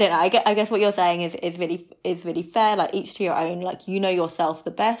 But I don't know, I guess what you're saying is really fair, each to your own, you know yourself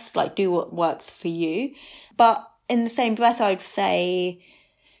the best, do what works for you. But in the same breath, I would say,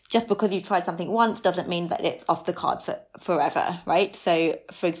 just because you tried something once doesn't mean that it's off the cards forever, right? So,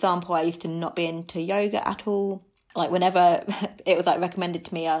 for example, I used to not be into yoga at all. Whenever it was recommended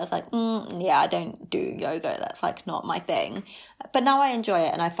to me, I was I don't do yoga. That's not my thing. But now I enjoy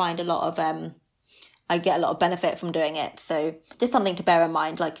it, and I find a lot of I get a lot of benefit from doing it. So just something to bear in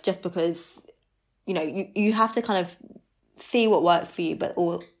mind, like just because, you know, you have to kind of see what works for you, but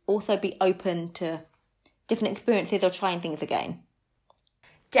also be open to different experiences or trying things again.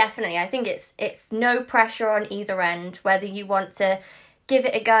 Definitely. I think it's no pressure on either end, whether you want to give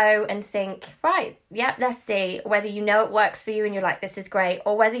it a go and think, right, yeah, let's see, whether you know it works for you and you're like, this is great,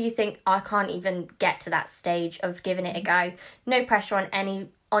 or whether you think, I can't even get to that stage of giving it a go. No pressure on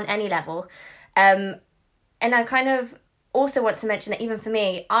any level. And I kind of also want to mention that even for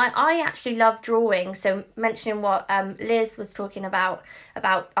me, I actually love drawing. So mentioning what Liz was talking about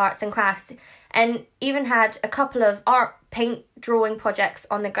arts and crafts, and even had a couple of art paint drawing projects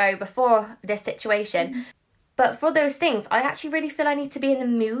on the go before this situation. But for those things, I actually really feel I need to be in the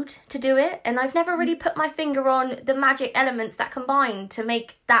mood to do it. And I've never really put my finger on the magic elements that combine to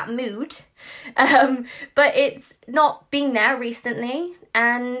make that mood. But it's not been there recently.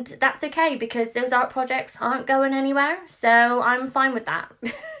 And that's okay, because those art projects aren't going anywhere. So I'm fine with that.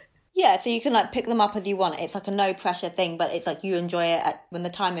 Yeah, so you can like pick them up as you want. It's like a no pressure thing, but it's like you enjoy it when the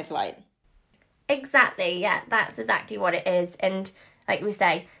time is right. Exactly, yeah, that's exactly what it is. And like we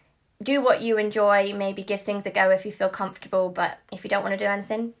say, do what you enjoy, maybe give things a go if you feel comfortable, but if you don't want to do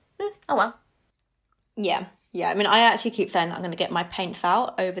anything, oh well. Yeah, I mean, I actually keep saying that I'm going to get my paints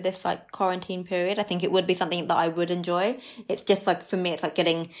out over this like quarantine period. I think it would be something that I would enjoy. It's just like, for me, it's like I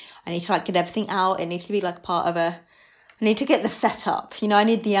need to like get everything out. It needs to be like part of I need to get the setup, you know, I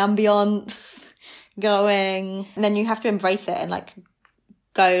need the ambience going, and then you have to embrace it and like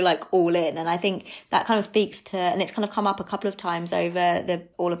go like all in. And I think that kind of speaks to, and it's kind of come up a couple of times over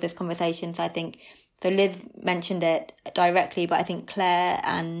all of this conversation. So I think, so Liz mentioned it directly, but I think Claire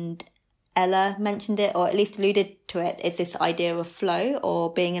and Ella mentioned it, or at least alluded to it, is this idea of flow,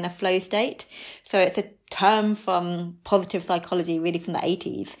 or being in a flow state. So it's a term from positive psychology, really from the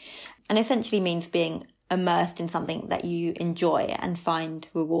 80s, and essentially means being immersed in something that you enjoy and find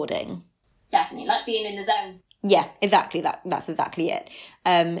rewarding. Definitely, like being in the zone. Yeah, exactly. That's exactly it.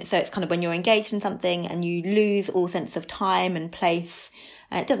 So it's kind of when you're engaged in something and you lose all sense of time and place.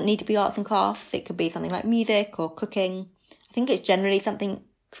 It doesn't need to be arts and crafts. It could be something like music or cooking. I think it's generally something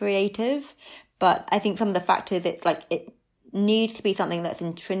creative, but I think some of the factors, it's like it needs to be something that's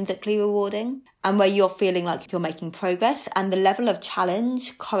intrinsically rewarding and where you're feeling like you're making progress, and the level of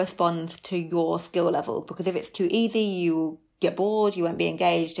challenge corresponds to your skill level. Because if it's too easy, you get bored, you won't be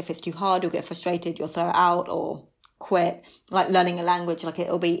engaged. If it's too hard, you'll get frustrated, you'll throw it out or quit. Like learning a language, like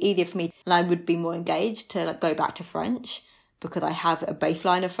it'll be easier for me and I would be more engaged to like go back to French because I have a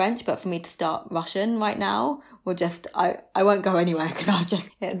baseline of French. But for me to start Russian right now will just, I won't go anywhere because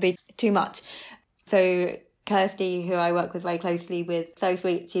it'd be too much. So Kirsty, who I work with very closely with, so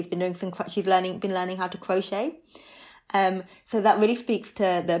sweet, she's been doing she's been learning how to crochet. So that really speaks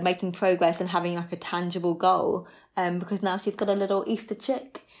to the making progress and having like a tangible goal. Because now she's got a little Easter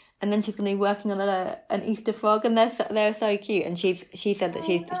chick, and then she's going to be working on an Easter frog, and they're so cute. And she said that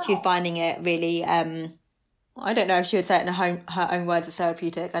she's finding it really. I don't know if she would say it in her own words of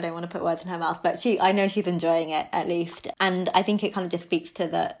therapeutic. I don't want to put words in her mouth, but I know she's enjoying it at least. And I think it kind of just speaks to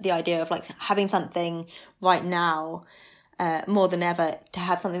the idea of like having something right now. More than ever, to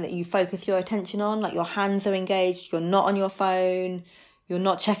have something that you focus your attention on, like your hands are engaged, you're not on your phone, you're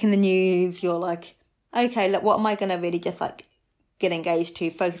not checking the news, you're like, okay, look, what am I going to really just like get engaged to,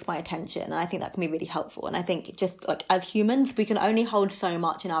 focus my attention? And I think that can be really helpful. And I think just like as humans, we can only hold so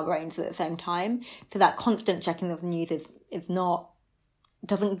much in our brains at the same time. So that constant checking of the news is not,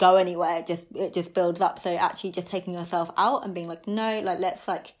 doesn't go anywhere. It just builds up. So actually just taking yourself out and being like, no, like let's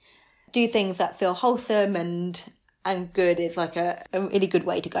like do things that feel wholesome and good is like a really good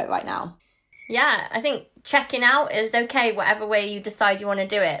way to go right now. Yeah, I think checking out is okay, whatever way you decide you want to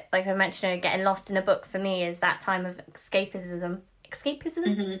do it. Like I mentioned, getting lost in a book for me is that time of escapism.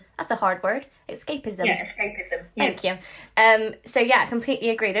 Mm-hmm. That's a hard word. Escapism. Yeah, escapism. Yeah. Thank you. So yeah, completely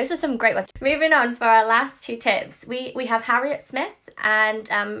agree. Those are some great ones. Moving on for our last two tips, we have Harriet Smith and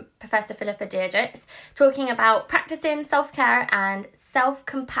Professor Philippa Deirdre talking about practicing self-care and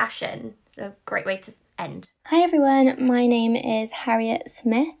self-compassion. A great way to end. Hi everyone, my name is Harriet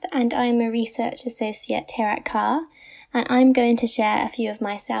Smith and I'm a research associate here at CAR, and I'm going to share a few of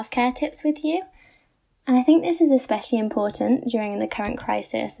my self-care tips with you. And I think this is especially important during the current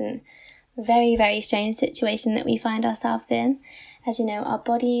crisis and very, very strange situation that we find ourselves in. As you know, our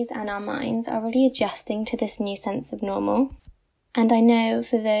bodies and our minds are really adjusting to this new sense of normal. And I know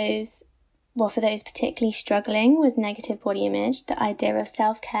for those particularly struggling with negative body image, the idea of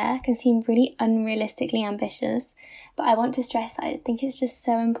self-care can seem really unrealistically ambitious, but I want to stress that I think it's just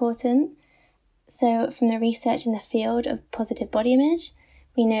so important. So from the research in the field of positive body image,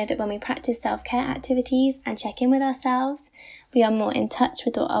 We know that when we practice self-care activities and check in with ourselves, we are more in touch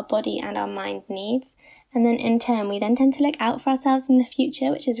with what our body and our mind needs. And then in turn, we then tend to look out for ourselves in the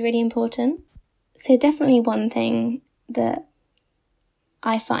future, which is really important. So definitely one thing that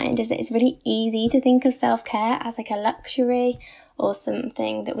I find is that it's really easy to think of self-care as like a luxury or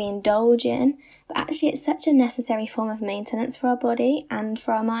something that we indulge in, but actually it's such a necessary form of maintenance for our body and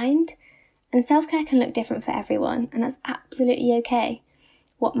for our mind. And self-care can look different for everyone, and that's absolutely okay.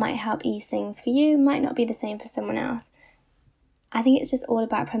 What might help ease things for you might not be the same for someone else. I think it's just all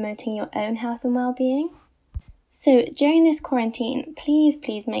about promoting your own health and well-being. So during this quarantine, please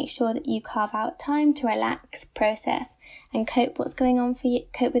make sure that you carve out time to relax, process, and cope with what's going on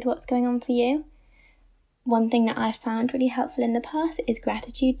for you. One thing that I've found really helpful in the past is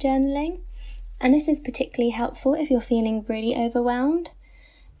gratitude journaling, and this is particularly helpful if you're feeling really overwhelmed.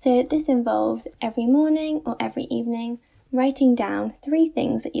 So this involves every morning or every evening writing down 3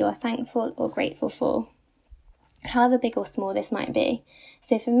 things that you are thankful or grateful for, however big or small this might be.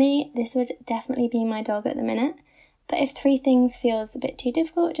 So for me, this would definitely be my dog at the minute, but if 3 things feels a bit too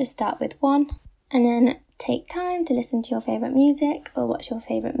difficult, just start with 1, and then take time to listen to your favourite music or watch your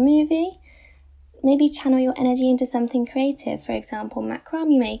favourite movie. Maybe channel your energy into something creative, for example,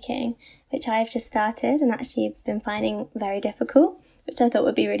 macrame making, which I've just started and actually been finding very difficult, which I thought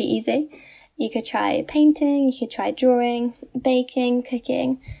would be really easy. You could try painting, you could try drawing, baking,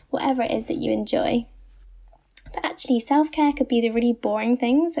 cooking, whatever it is that you enjoy. But actually, self-care could be the really boring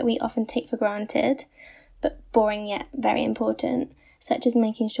things that we often take for granted, but boring yet very important, such as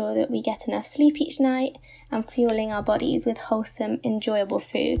making sure that we get enough sleep each night and fueling our bodies with wholesome, enjoyable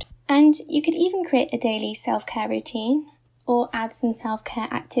food. And you could even create a daily self-care routine or add some self-care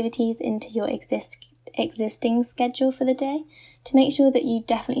activities into your existing schedule for the day to make sure that you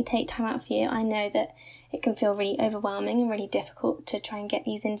definitely take time out for you. I know that it can feel really overwhelming and really difficult to try and get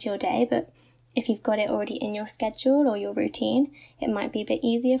these into your day, but if you've got it already in your schedule or your routine, it might be a bit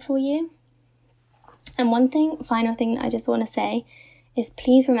easier for you. And final thing that I just want to say is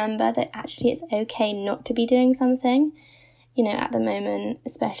please remember that actually it's okay not to be doing something. You know, at the moment,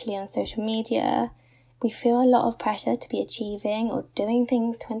 especially on social media, we feel a lot of pressure to be achieving or doing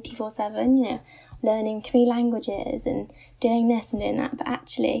things 24/7, learning 3 languages and doing this and doing that. But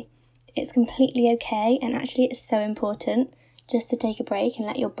actually, it's completely okay, and actually it's so important just to take a break and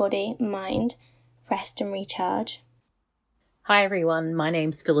let your body, mind rest and recharge. Hi everyone, my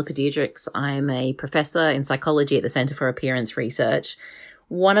name's Philippa Diedrichs. I'm a professor in psychology at the Centre for Appearance Research.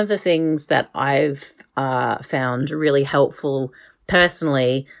 One of the things that I've found really helpful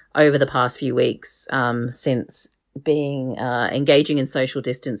personally over the past few weeks since being engaging in social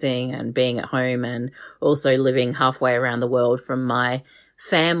distancing and being at home and also living halfway around the world from my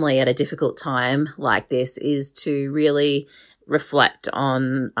family at a difficult time like this is to really reflect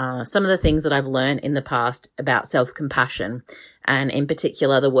on some of the things that I've learned in the past about self-compassion, and in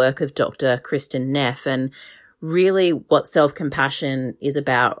particular the work of Dr. Kristin Neff, and really what self-compassion is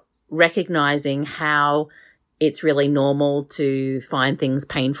about, recognizing how it's really normal to find things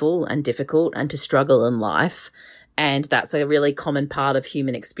painful and difficult and to struggle in life. And that's a really common part of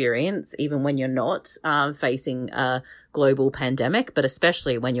human experience, even when you're not facing a global pandemic, but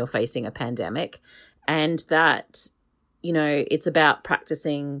especially when you're facing a pandemic. And that, it's about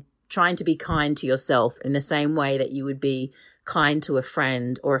practicing trying to be kind to yourself in the same way that you would be kind to a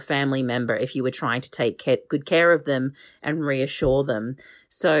friend or a family member if you were trying to take good care of them and reassure them.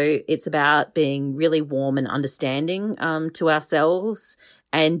 So it's about being really warm and understanding to ourselves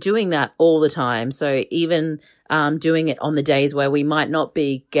and doing that all the time. So even doing it on the days where we might not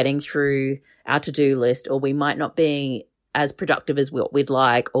be getting through our to-do list, or we might not be as productive as what we'd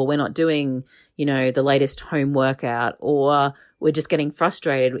like, or we're not doing, the latest home workout, or we're just getting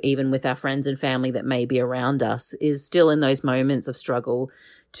frustrated even with our friends and family that may be around us, is still in those moments of struggle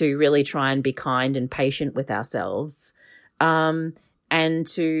to really try and be kind and patient with ourselves. And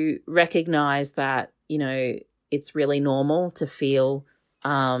to recognize that, it's really normal to feel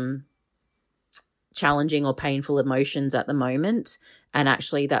challenging or painful emotions at the moment. And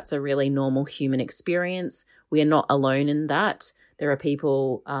actually, that's a really normal human experience. We are not alone in that. There are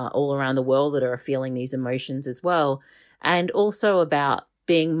people all around the world that are feeling these emotions as well. And also about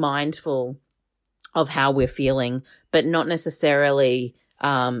being mindful of how we're feeling, but not necessarily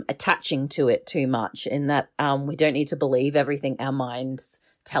attaching to it too much, in that we don't need to believe everything our minds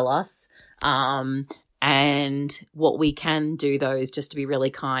tell us. And what we can do, though, is just to be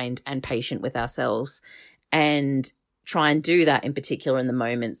really kind and patient with ourselves, and try and do that in particular in the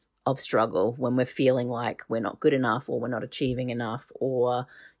moments of struggle when we're feeling like we're not good enough, or we're not achieving enough, or,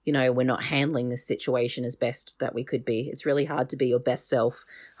 you know, we're not handling this situation as best that we could be. It's really hard to be your best self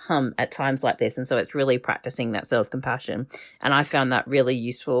at times like this. And so it's really practicing that self-compassion. And I found that really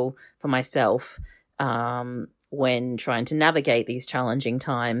useful for myself when trying to navigate these challenging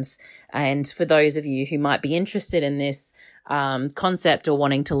times. And for those of you who might be interested in this concept or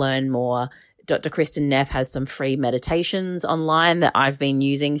wanting to learn more, Dr. Kristen Neff has some free meditations online that I've been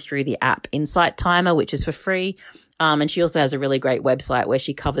using through the app Insight Timer, which is for free. And she also has a really great website where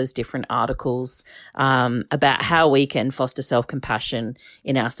she covers different articles about how we can foster self-compassion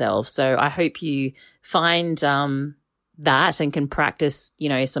in ourselves. So I hope you find that and can practice, you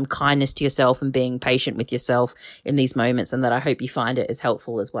know, some kindness to yourself and being patient with yourself in these moments, and that I hope you find it as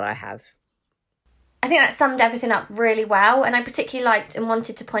helpful as what I have. I think that summed everything up really well, and I particularly liked and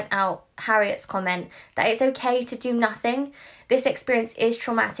wanted to point out Harriet's comment that it's okay to do nothing. This experience is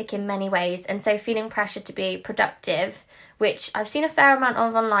traumatic in many ways, and so feeling pressure to be productive, which I've seen a fair amount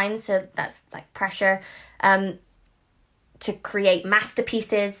of online, so that's like pressure to create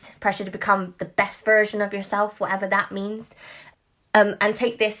masterpieces, pressure to become the best version of yourself, whatever that means, and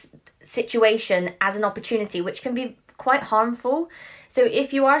take this situation as an opportunity, which can be quite harmful. So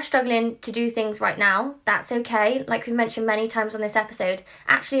if you are struggling to do things right now, that's okay. Like we mentioned many times on this episode,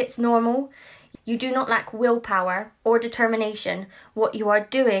 actually it's normal. You do not lack willpower or determination. What you are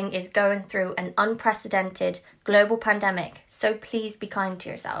doing is going through an unprecedented global pandemic. So please be kind to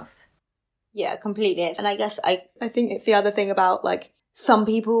yourself. Yeah, completely. And I guess I think it's the other thing about, like, some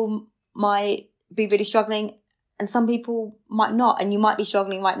people might be really struggling and some people might not. And you might be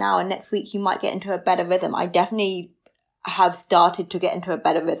struggling right now and next week you might get into a better rhythm. I definitely have started to get into a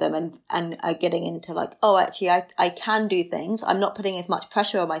better rhythm and getting into, like, oh, actually I can do things. I'm not putting as much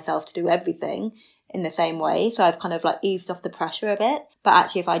pressure on myself to do everything in the same way. So I've kind of like eased off the pressure a bit. But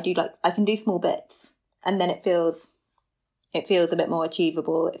actually if I do, like, I can do small bits and then it feels a bit more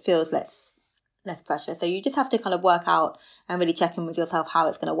achievable. It feels less pressure. So you just have to kind of work out and really check in with yourself how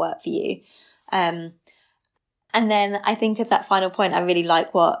it's going to work for you. And then I think as that final point, I really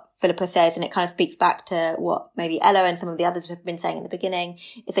like what Philippa says, and it kind of speaks back to what maybe Ella and some of the others have been saying in the beginning,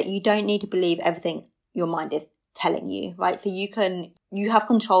 is that you don't need to believe everything your mind is telling you, right? So you have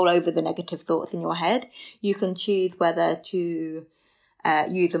control over the negative thoughts in your head. You can choose whether to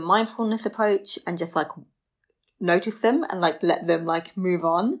use a mindfulness approach and just like notice them and like let them like move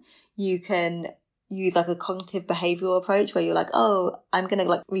on. You can use like a cognitive behavioral approach where you're like, oh, I'm going to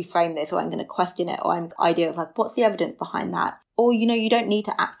like reframe this, or I'm going to question it, or I'm idea of like, what's the evidence behind that? Or, you know, you don't need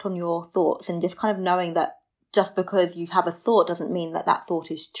to act on your thoughts, and just kind of knowing that just because you have a thought doesn't mean that that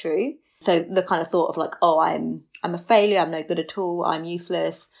thought is true. So the kind of thought of like, oh, I'm a failure, I'm no good at all, I'm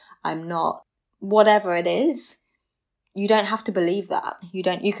useless, I'm not, whatever it is, you don't have to believe that. You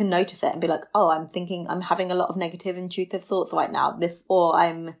can notice it and be like, oh, I'm having a lot of negative intrusive thoughts right now.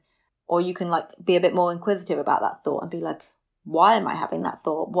 Or you can like be a bit more inquisitive about that thought and be like, why am I having that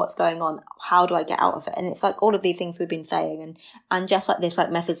thought? What's going on? How do I get out of it? And it's like all of these things we've been saying, and just like this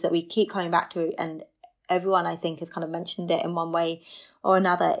like message that we keep coming back to, and everyone I think has kind of mentioned it in one way or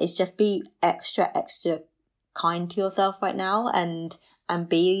another, is just be extra kind to yourself right now, and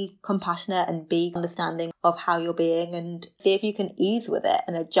be compassionate and be understanding of how you're being, and see if you can ease with it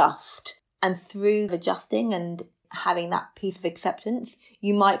and adjust. And through adjusting and having that piece of acceptance,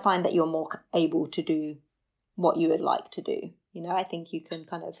 you might find that you're more able to do what you would like to do. You know, I think you can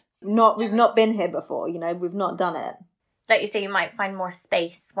kind of we've not been here before, you know, we've not done it. Like you say, you might find more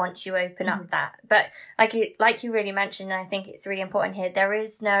space once you open up that. But like you really mentioned, and I think it's really important here, there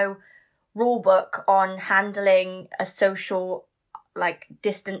is no rule book on handling a social like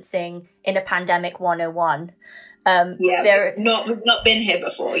distancing in a pandemic 101. We've not been here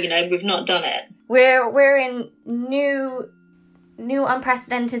before, you know, we've not done it. We're in new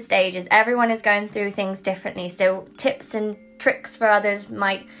unprecedented stages. Everyone is going through things differently, so tips and tricks for others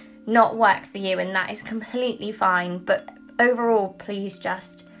might not work for you, and that is completely fine. But overall, please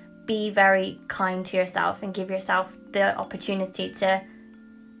just be very kind to yourself and give yourself the opportunity to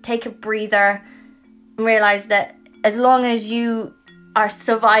take a breather and realize that as long as you are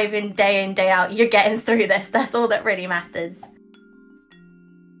surviving day in, day out, you're getting through this. That's all that really matters.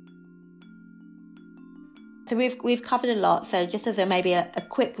 So we've covered a lot. So just as maybe a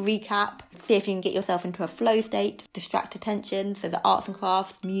quick recap, see if you can get yourself into a flow state, distract attention. So the arts and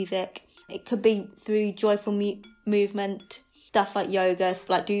crafts, music. It could be through joyful movement, stuff like yoga,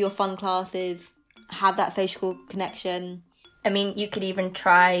 like do your fun classes, have that social connection. I mean, you could even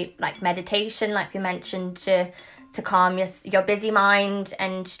try like meditation, like we mentioned, to calm your busy mind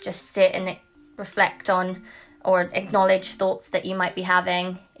and just sit and reflect on or acknowledge thoughts that you might be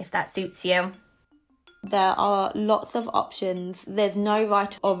having, if that suits you. There are lots of options. There's no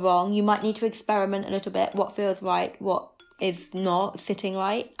right or wrong. You might need to experiment a little bit, what feels right, what is not sitting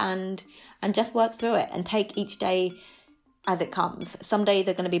right, and just work through it and take each day as it comes. Some days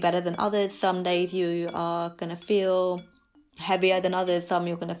are going to be better than others. Some days you are going to feel heavier than others. Some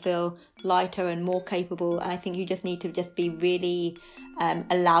you're going to feel lighter and more capable. And I think you just need to just be really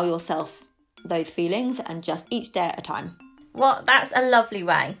allow yourself those feelings and just each day at a time. Well, that's a lovely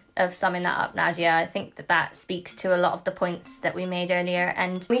way of summing that up, Nadia. I think that speaks to a lot of the points that we made earlier.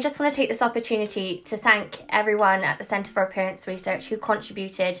 And we just want to take this opportunity to thank everyone at the Centre for Appearance Research who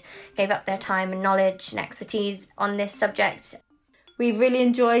contributed, gave up their time and knowledge and expertise on this subject. We've really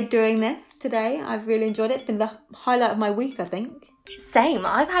enjoyed doing this today. I've really enjoyed it. It's been the highlight of my week, I think. Same.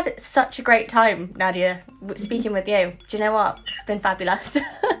 I've had such a great time, Nadia, speaking with you. Do you know what? It's been fabulous.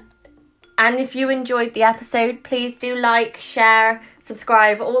 And if you enjoyed the episode, please do like, share,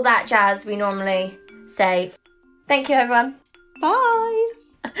 subscribe, all that jazz we normally say. Thank you, everyone. Bye.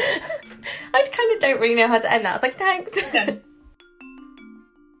 I kind of don't really know how to end that. I was like, thanks.